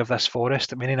discovery of this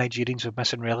forest, many Nigerians with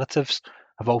missing relatives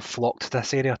have all flocked to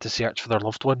this area to search for their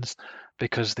loved ones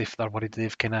because they're worried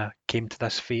they've kind of came to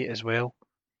this fate as well.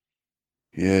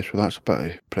 Yeah, so that's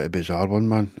a pretty bizarre one,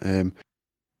 man.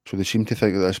 So they seem to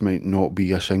think that this might not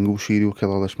be a single serial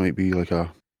killer. This might be like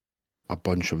a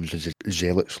bunch of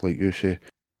zealots, like you say,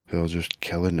 who are just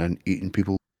killing and eating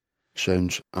people.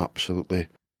 Sounds absolutely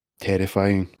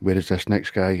terrifying. Whereas this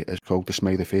next guy is called the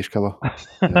Smiley Face Killer.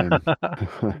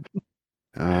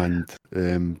 And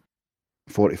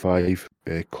 45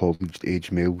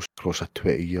 college-age males across a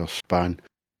 20-year span,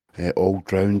 all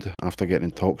drowned after getting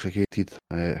intoxicated.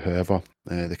 However,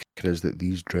 the kicker is that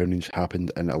these drownings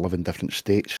happened in 11 different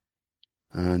states.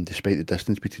 And despite the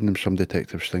distance between them, some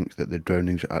detectives think that the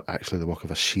drownings are actually the work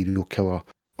of a serial killer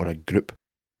or a group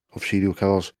of serial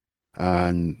killers.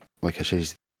 And like I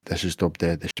says, this is dubbed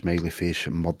the smiley face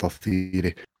murder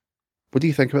theory. What do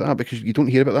you think about that? Because you don't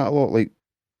hear about that a lot, like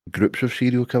groups of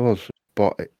serial killers,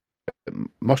 but it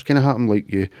must kind of happen, like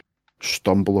you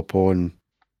stumble upon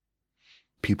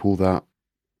people that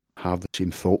have the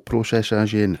same thought process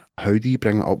as you, and how do you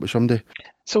bring it up with somebody?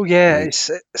 So yeah, Like,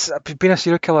 it's being a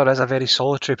serial killer is a very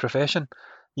solitary profession.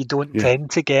 You don't yeah,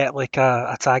 tend to get like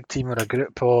a tag team or a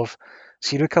group of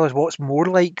serial killers. What's more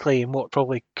likely, and what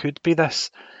probably could be this,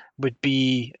 would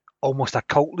be almost a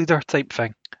cult leader type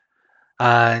thing.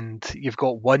 And you've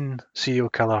got one serial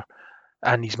killer,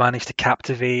 and he's managed to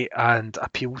captivate and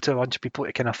appeal to a bunch of people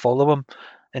to kind of follow him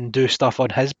and do stuff on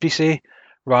his say,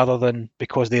 rather than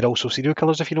because they're also serial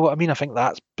killers, if you know what I mean. I think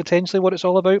that's potentially what it's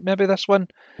all about, maybe this one.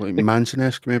 like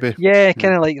Manson-esque maybe. Yeah, Yeah.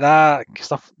 kind of like that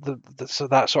stuff, so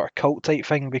that sort of cult type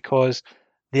thing, because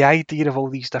the idea of all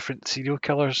these different serial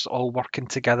killers all working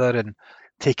together and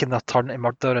taking their turn to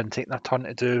murder and taking their turn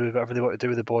to do whatever they want to do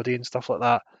with the body and stuff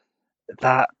like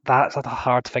that, that's a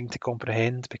hard thing to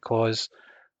comprehend because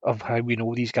of how we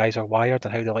know these guys are wired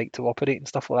and how they like to operate and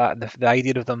stuff like that. And the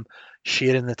idea of them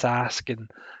sharing the task and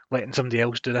letting somebody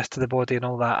else do this to the body and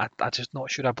all that, I'm just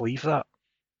not sure I believe that.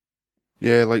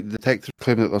 Yeah, like detectives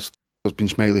claim that there's been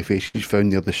smiley faces found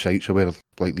near the sites where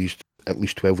like these at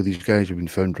least 12 of these guys have been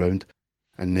found drowned,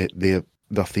 and their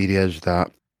theory is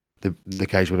that the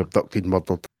guys were abducted,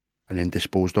 murdered, and then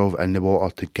disposed of in the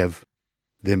water to give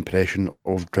the impression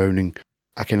of drowning.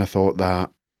 I kind of thought that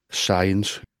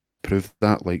science proved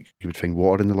that, like you would find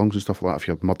water in the lungs and stuff like that if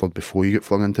you're murdered before you get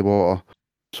flung into water.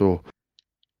 So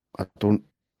I'm not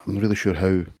really sure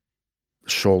how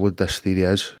solid this theory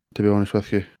is, to be honest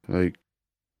with you. Like,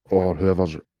 or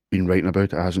whoever's been writing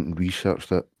about it hasn't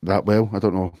researched it that well. I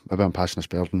don't know. Maybe I'm passing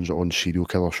aspersions on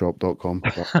serialkillershop.com.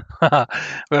 But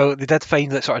Well, they did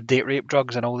find that sort of date rape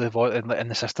drugs and all in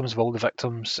the systems of all the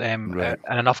victims right.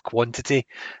 in enough quantity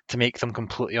to make them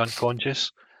completely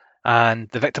unconscious. And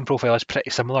the victim profile is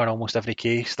pretty similar in almost every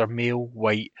case. They're male,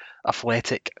 white,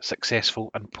 athletic,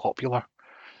 successful, and popular.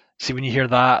 See, when you hear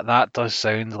that, that does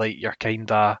sound like you're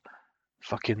kind of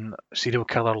fucking serial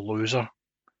killer loser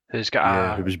who's got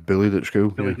Yeah, who was bullied at school.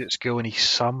 Yeah. bullied at school, and he's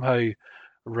somehow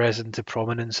risen to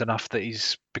prominence enough that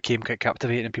he's became quite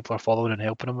captivating and people are following and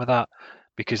helping him with that,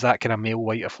 because that kind of male,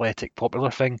 white, athletic,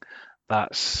 popular thing,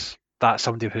 that's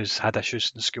somebody who's had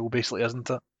issues in school, basically,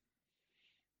 isn't it?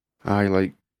 Aye,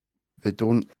 like they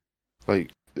don't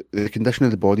like the condition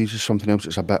of the bodies is something else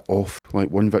that's a bit off.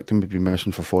 Like one victim would be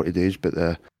missing for 40 days, but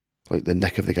the like the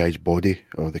nick of the guy's body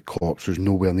or the corpse was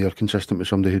nowhere near consistent with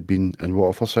somebody who'd been in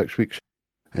water for 6 weeks.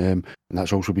 And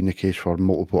that's also been the case for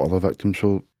multiple other victims.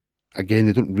 So again,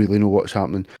 they don't really know what's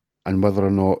happening, and whether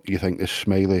or not you think this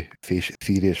smiley face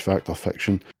theory is fact or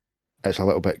fiction, it's a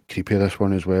little bit creepy, this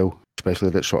one as well, especially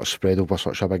that it's sort of spread over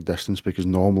such a big distance, because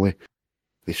normally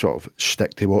they sort of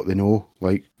stick to what they know.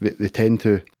 Like they tend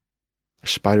to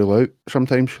spiral out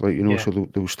sometimes, like, you know, Yeah. so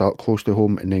they'll start close to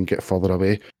home and then get further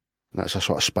away. And that's a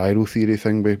sort of spiral theory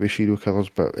thing with serial killers.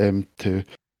 But to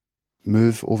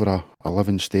move over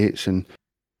 11 states, and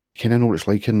kind of know what it's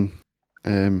like in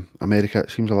America,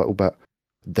 it seems a little bit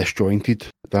disjointed,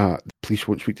 that the police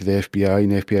won't speak to the FBI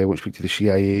and the FBI won't speak to the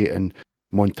CIA, and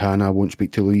Montana won't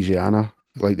speak to Louisiana.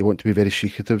 Like, they want to be very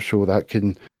secretive, so that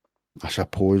can, I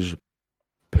suppose,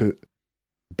 put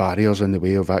barriers in the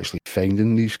way of actually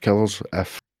finding these killers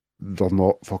if they're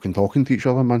not fucking talking to each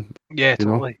other, man. Yeah, You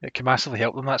know? totally. It can massively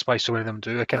help them. That's why so many of them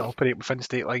do. They kind of operate within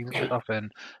state lines and stuff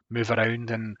and move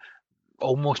around, and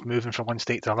almost moving from one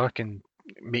state to another can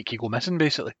make you go missing,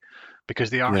 basically, because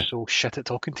they are Yeah. so shit at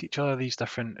talking to each other, these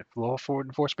different law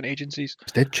enforcement agencies.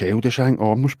 It's dead childish, I think.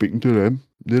 Oh, I'm not speaking to them.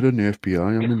 They're in the FBI,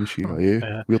 I'm in the CIA.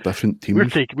 Yeah. We're different We're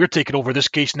teams. we're taking over this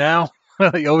case now.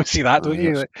 You always see that, don't you?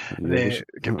 Yes. Like, they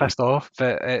get pissed off,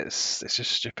 but it's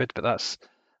just stupid. But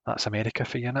that's America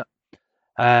for you,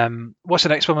 innit? What's the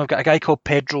next one? We've got a guy called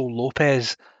Pedro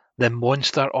Lopez, the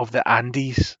monster of the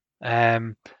Andes.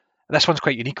 This one's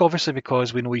quite unique, obviously,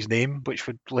 because we know his name, which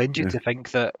would lend you Yeah. to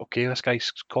think that, okay, this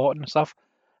guy's caught and stuff.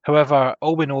 However,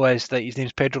 all we know is that his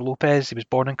name's Pedro Lopez. He was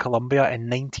born in Colombia in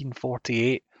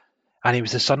 1948, and he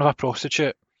was the son of a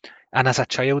prostitute. And as a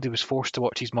child, he was forced to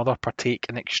watch his mother partake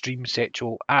in extreme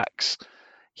sexual acts.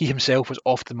 He himself was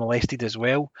often molested as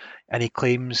well, and he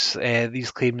claims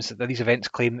these events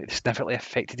claim that they significantly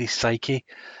affected his psyche.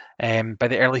 By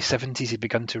the early 70s, he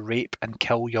began to rape and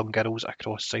kill young girls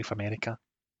across South America.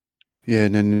 Yeah,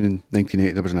 and then in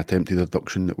 1980 there was an attempted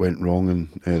abduction that went wrong, and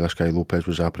this guy Lopez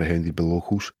was apprehended by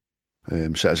locals.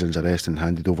 Citizens arrested and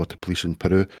handed over to police in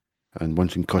Peru. And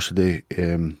once in custody,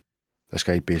 this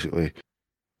guy basically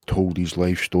told his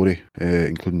life story,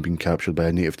 including being captured by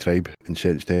a native tribe and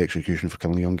sentenced to execution for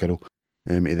killing a young girl.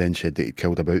 He then said that he'd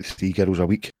killed about 3 girls a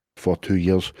week for 2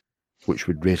 years, which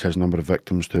would raise his number of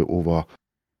victims to over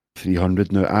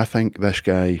 300. Now, I think this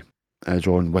guy is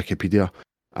on Wikipedia,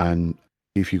 and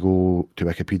if you go to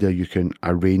Wikipedia, you can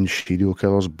arrange serial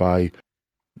killers by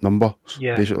number,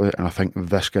 Yeah. basically, and I think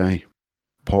this guy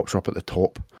pops up at the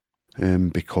top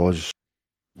because,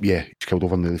 yeah, he's killed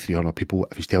over nearly 300 people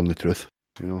if he's telling the truth,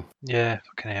 you know. Yeah,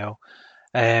 fucking hell.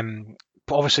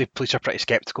 But obviously, police are pretty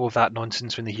sceptical of that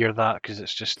nonsense when they hear that because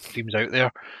it's just seems out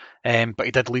there. But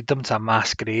he did lead them to a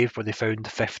mass grave where they found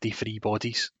 53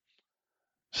 bodies.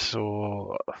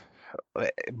 So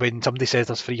when somebody says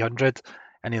there's 300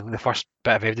 and the first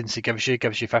bit of evidence he gives you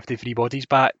 53 bodies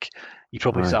back, you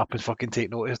probably sit Aye. up and fucking take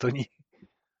notice, don't you?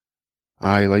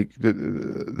 Aye, like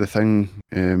the thing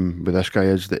with this guy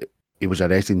is that he was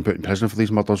arrested and put in prison for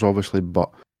these murders, obviously, but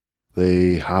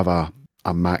they have a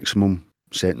maximum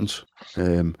sentence.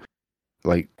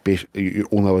 Like, basically, you're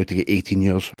only allowed to get 18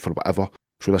 years for whatever.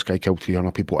 So this guy killed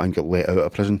 300 people and got let out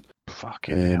of prison.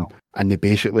 Fucking hell. And they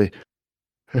basically,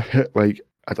 like,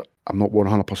 I'm not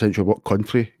 100% sure what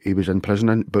country he was in prison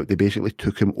in, but they basically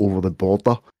took him over the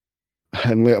border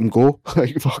and let him go.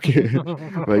 Like, fuck you.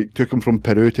 Like, took him from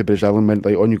Peru to Brazil and went,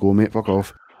 like, on you go, mate, fuck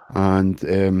off.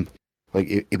 And,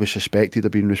 like, he was suspected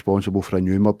of being responsible for a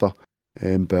new murder,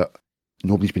 but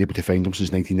nobody's been able to find him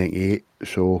since 1998,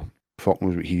 so fuck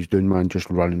knows what he's doing, man, just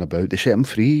running about. They set him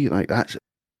free, like,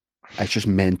 it's just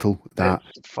mental that,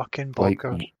 It's fucking like,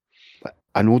 bonkers.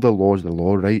 I know the law's the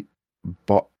law, right,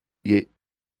 but you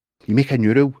make a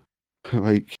new rule.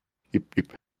 Like, you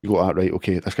go, right,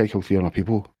 okay, this guy killed 300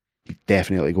 people, he's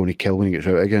definitely going to kill when he gets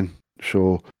out again,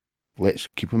 so let's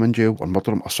keep him in jail or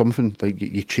murder him or something. Like,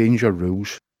 you change your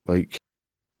rules. Like,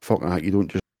 fuck that, you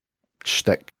don't just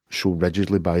stick so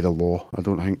rigidly by the law, I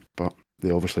don't think, but they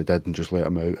obviously did and just let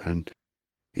him out, and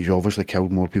he's obviously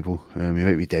killed more people. He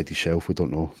might be dead himself, we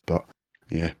don't know, but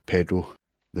yeah, Pedro,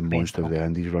 the monster of the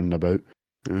Andes, running about.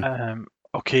 Yeah.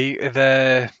 Okay,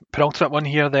 the penultimate one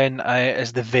here then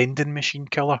is the vending machine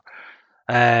killer.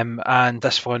 And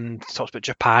this one talks about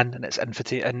Japan and its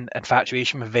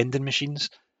infatuation with vending machines.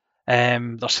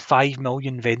 There's 5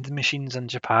 million vending machines in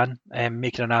Japan,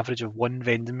 making an average of 1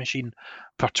 vending machine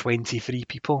per 23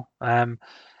 people.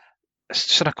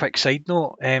 Just on a quick side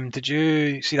note, did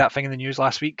you see that thing in the news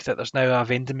last week that there's now a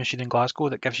vending machine in Glasgow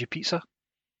that gives you pizza?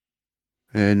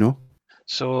 No.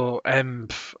 So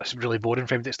it's really boring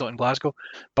for him that it's not in Glasgow.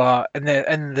 But in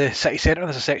the city centre,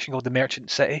 there's a section called the Merchant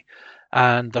City,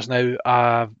 and there's now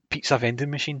a pizza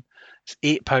vending machine. It's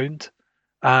 £8,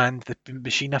 and the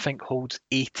machine I think holds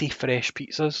 80 fresh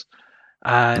pizzas.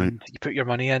 Right. And you put your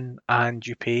money in, and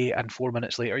you pay, and 4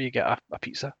 minutes later you get a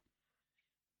pizza.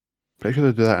 Pretty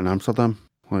sure they do that in Amsterdam.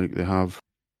 Like they have,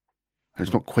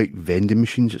 it's not quite vending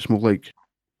machines. It's more like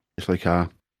it's like a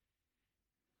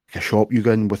shop you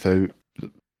go in without.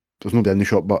 There's nobody in the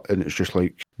shop, but and it's just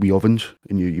like wee ovens,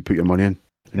 and you put your money in,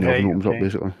 and the oven Right, opens up okay.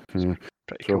 basically.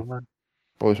 Pretty cool, So man.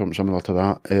 probably something similar to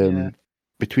that. Yeah.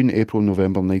 Between April and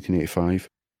November 1985,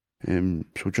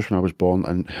 so just when I was born,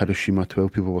 in Hiroshima,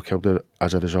 12 people were killed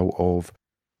as a result of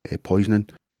poisoning,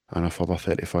 and a further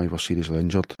 35 were seriously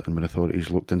injured. And when authorities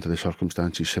looked into the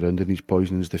circumstances surrounding these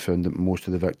poisonings, they found that most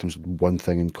of the victims had one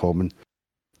thing in common: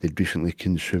 they'd recently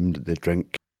consumed the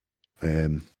drink,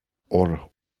 or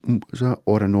is that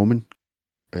Oranomen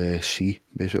C,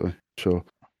 basically. So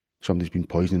somebody's been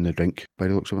poisoning the drink by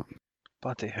the looks of it.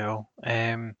 Bloody hell.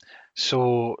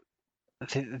 So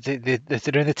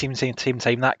around the same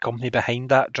time, that company behind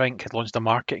that drink had launched a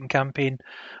marketing campaign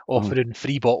Oh, offering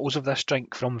free bottles of this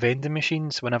drink from vending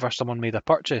machines whenever someone made a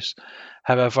purchase.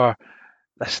 However,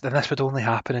 this would only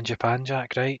happen in Japan,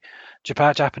 Jack, right?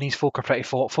 Japanese folk are pretty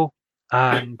thoughtful,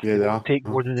 and yeah, they they won't are. take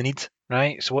more than they need,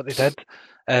 right? So what they did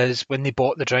is when they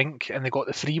bought the drink and they got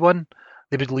the free one,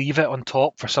 they would leave it on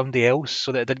top for somebody else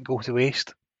so that it didn't go to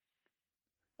waste.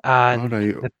 All And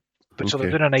right, but so they're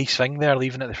okay, doing a nice thing there,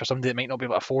 leaving it for somebody that might not be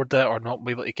able to afford it or not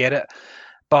be able to get it.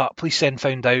 But police then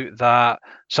found out that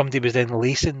somebody was then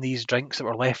lacing these drinks that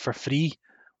were left for free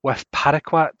with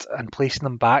paraquat and placing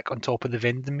them back on top of the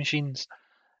vending machines.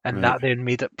 And right, that then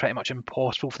made it pretty much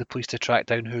impossible for the police to track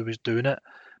down who was doing it,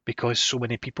 because so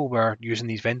many people were using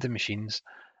these vending machines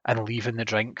and leaving the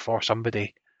drink for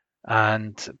somebody.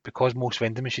 And because most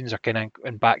vending machines are kind of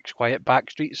in quiet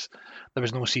back streets, there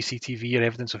was no CCTV or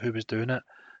evidence of who was doing it.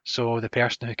 So the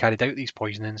person who carried out these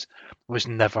poisonings was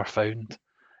never found.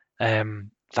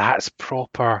 That's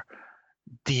proper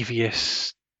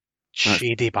devious, that's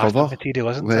shady bastard clever. material,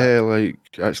 isn't it? Well, like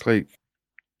that's like,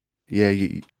 yeah,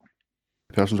 the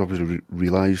person's obviously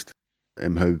realised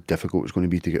how difficult it's going to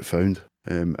be to get found,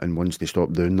 and once they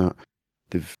stop doing that,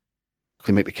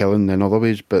 they might be killing in other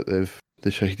ways, but they've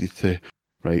decided to,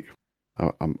 right,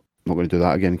 I'm not going to do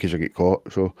that again in case I get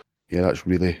caught. So yeah, that's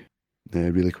really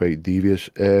quite devious.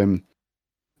 The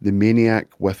maniac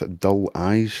with dull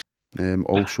eyes,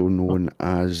 also known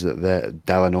as the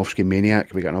Dalinovsky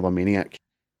maniac, we got another maniac,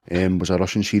 was a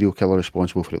Russian serial killer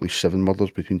responsible for at least 7 murders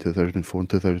between 2004 and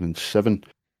 2007.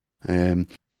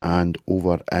 And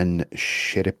over in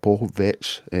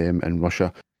Sheripovets, in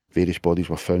Russia, various bodies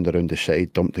were found around the city,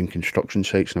 dumped in construction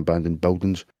sites and abandoned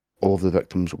buildings. All of the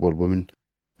victims were women,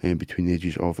 between the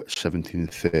ages of 17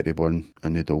 and 31,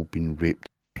 and they'd all been raped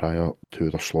prior to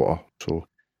their slaughter. So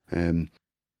um,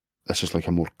 this is like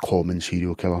a more common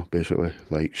serial killer, basically,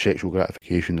 like sexual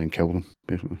gratification and kill them,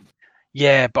 basically.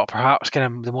 Yeah, but perhaps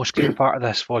kind of the most creepy part of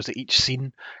this was that each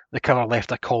scene, the killer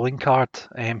left a calling card.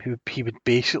 Who he would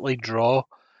basically draw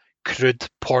crude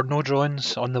porno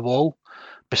drawings on the wall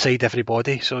beside every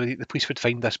body. So the police would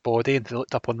find this body, and if they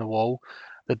looked up on the wall,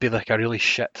 there'd be like a really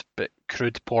shit but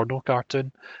crude porno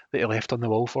cartoon that he left on the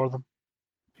wall for them.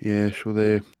 Yeah, so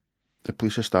the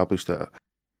police established that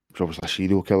was obviously a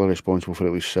serial killer responsible for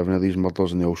at least 7 of these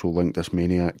murders, and they also linked this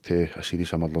maniac to a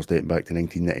series of murders dating back to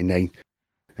 1999.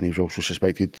 And he was also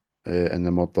suspected in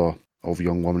the murder of a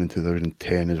young woman in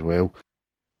 2010 as well.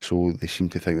 So they seem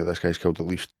to think that this guy's killed at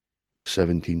least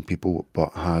 17 people,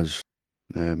 but has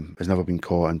never been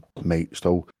caught and might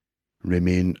still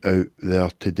remain out there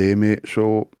today, mate.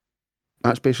 So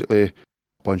that's basically a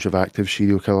bunch of active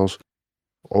serial killers.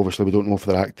 Obviously, we don't know if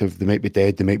they're active. They might be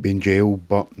dead, they might be in jail,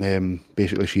 but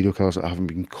basically serial killers that haven't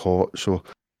been caught. So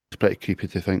it's pretty creepy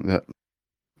to think that,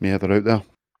 yeah, they're out there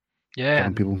Yeah, killing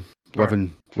and people,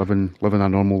 living a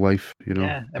normal life, yeah,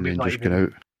 and and then just get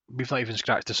out. we've not even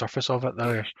scratched the surface of it.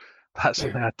 That's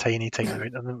only a tiny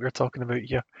amount of them we're talking about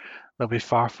here. There'll be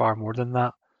far more than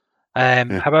that.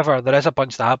 Yeah, However, there is a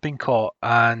bunch that have been caught,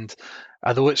 and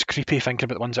although it's creepy thinking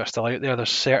about the ones that are still out there, there's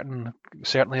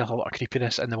certainly a lot of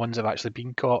creepiness in the ones that have actually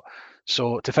been caught.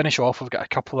 So to finish off, we've got a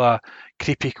couple of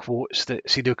creepy quotes that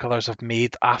serial killers have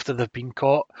made after they've been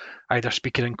caught, either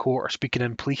speaking in court or speaking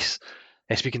in police,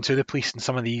 speaking to the police, and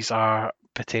some of these are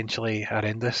potentially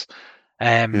horrendous.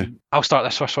 yeah, I'll start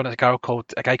this first one. It's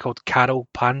a guy called Karol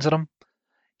Panzeram. right.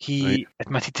 He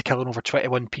admitted to killing over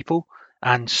 21 people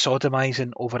and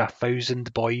sodomizing over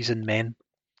 1,000 boys and men.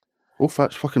 Oh,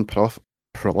 that's fucking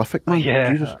prolific, man.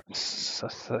 Yeah, Jesus.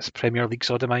 that's Premier League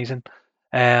sodomizing.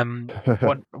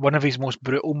 One of his most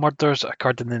brutal murders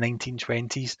occurred in the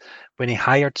 1920s when he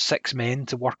hired 6 men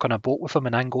to work on a boat with him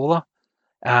in Angola.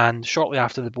 And shortly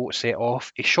after the boat set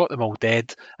off, he shot them all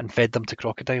dead and fed them to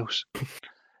crocodiles.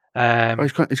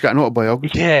 He's got an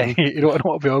autobiography. Yeah, he wrote an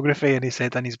autobiography, and he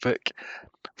said in his book,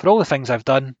 "For all the things I've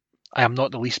done, I am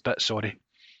not the least bit sorry."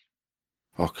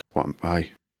 Oh,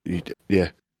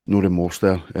 yeah, no remorse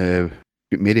there.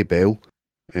 Mary Bell,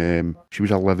 she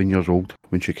was 11 years old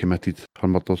when she committed her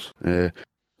murders. The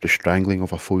strangling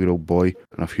of a 4-year-old boy,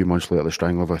 and a few months later the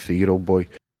strangling of a 3-year-old boy.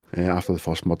 After the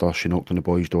first murder, she knocked on the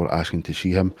boy's door asking to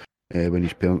see him. When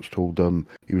his parents told him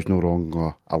he was no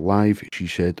longer alive, she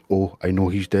said, "Oh, I know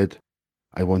he's dead.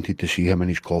 I wanted to see him in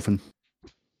his coffin."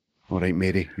 All right,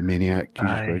 Mary, you maniac.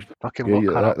 Jesus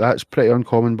Christ. That's pretty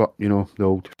uncommon, but, you know, the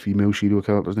old female serial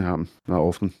killer doesn't happen that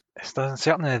often. It doesn't.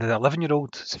 Certainly the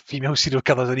 11-year-old female serial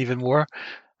killers are even more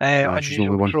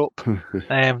unusual trope.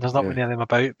 There's not many of them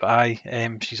about, but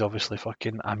she's obviously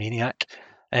fucking a maniac.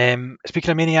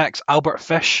 Speaking of maniacs, Albert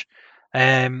Fish, who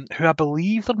I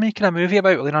believe they're making a movie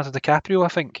about, Leonardo DiCaprio, I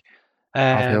think.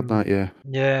 I've heard that, yeah.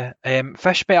 Yeah.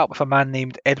 Fish met up with a man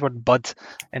named Edward Budd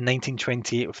in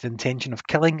 1928 with the intention of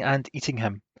killing and eating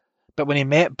him. But when he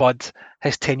met Budd,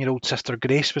 his 10-year-old sister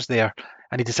Grace was there,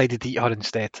 and he decided to eat her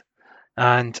instead.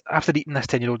 And after eating this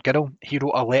 10-year-old girl, he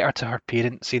wrote a letter to her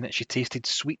parents saying that she tasted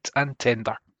sweet and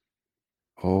tender.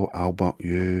 Oh, Albert,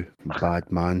 you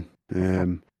bad man.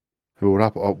 We'll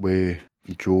wrap it up with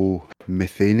Joe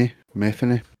Metheny.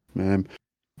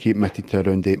 He admitted to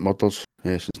around 8 murders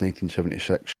since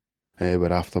 1976,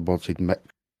 where afterwards he'd mix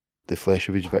the flesh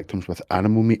of his victims with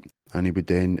animal meat, and he would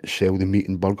then sell the meat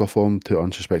in burger form to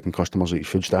unsuspecting customers at his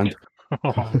food stand.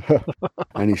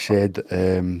 And he said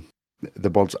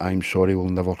the words "I'm sorry" will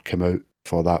never come out,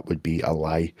 for that would be a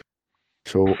lie.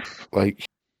 So, like,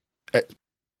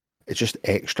 it's just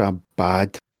extra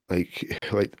bad. Like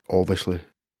obviously,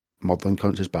 murdering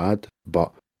cunts is bad,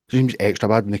 but it seems extra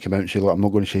bad when they come out and say, "Look, I'm not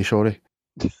going to say sorry."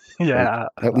 Yeah.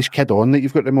 Like, at least kid on that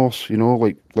you've got remorse, you know,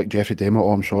 like Jeffrey Dahmer.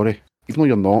 "Oh, I'm sorry," even though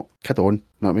you're not. Kid on, you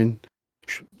know what I mean?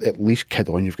 At least kid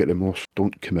on you've got remorse.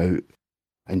 Don't come out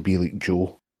and be like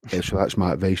Joe. So that's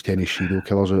my advice to any serial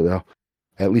killers out there.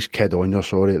 At least kid on you're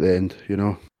sorry at the end, you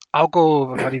know. I'll go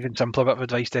with an even simpler bit of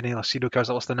advice to any serial killers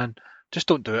listening in. Just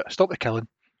don't do it. Stop the killing.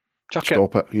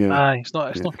 Stop it. Yeah. Aye, it's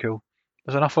not cool.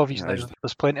 There's enough of you now.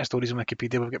 There's plenty of stories on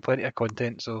Wikipedia. We've got plenty of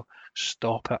content, so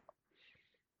stop it.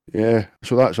 Yeah,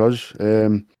 so that's us.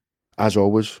 As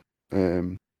always,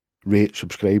 rate,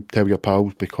 subscribe, tell your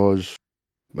pals, because,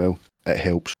 well, it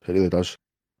helps. It really does.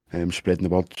 Spreading the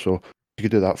word. So if you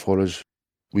could do that for us,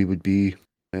 we would be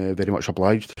very much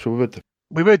obliged. So we would.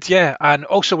 We would, yeah. And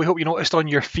also, we hope you noticed on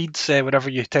your feeds, wherever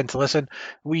you tend to listen,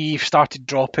 we've started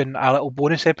dropping a little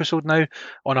bonus episode now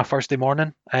on a Thursday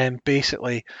morning.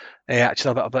 Basically,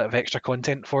 actually a bit of extra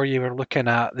content for you. We're looking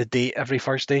at the date every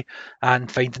Thursday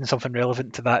and finding something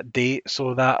relevant to that date.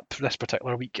 So that this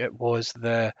particular week, it was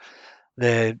the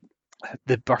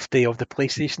birthday of the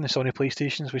PlayStation, the Sony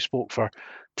PlayStations. We spoke for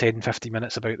 10-15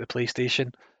 minutes about the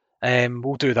PlayStation.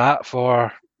 We'll do that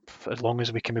for as long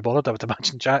as we can be bothered, I would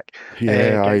imagine, Jack.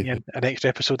 Getting an extra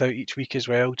episode out each week as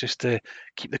well, just to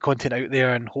keep the content out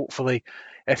there. And hopefully,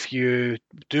 if you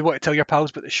do want to tell your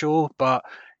pals about the show, but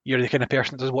you're the kind of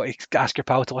person that doesn't want to ask your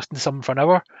pal to listen to something for an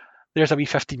hour, there's a wee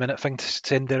 50-minute thing to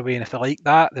send their way. And if they like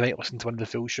that, they might listen to one of the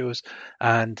full shows,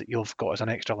 and you've got as an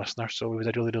extra listener. So we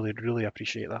would really, really, really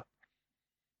appreciate that.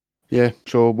 Yeah,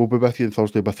 so we'll be with you on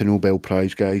Thursday with the Nobel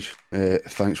Prize, guys.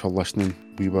 Thanks for listening.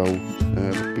 We will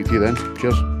speak to you then.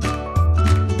 Cheers.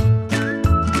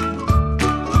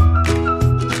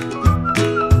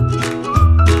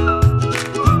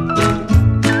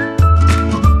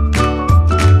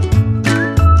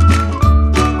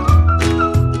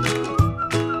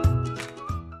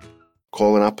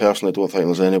 Colin, I personally don't think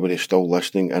there's anybody still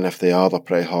listening, and if they are, they're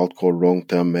pretty hardcore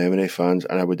Wrong-Term Memory fans,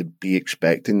 and I would be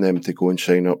expecting them to go and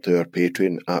sign up to our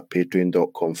Patreon at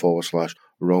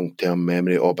patreon.com/Wrong-Term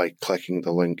Memory, or by clicking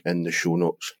the link in the show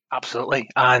notes. Absolutely.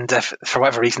 And if for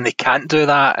whatever reason they can't do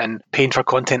that and paying for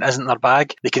content isn't their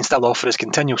bag, they can still offer us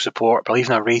continual support by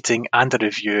leaving a rating and a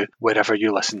review wherever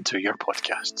you listen to your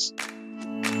podcasts.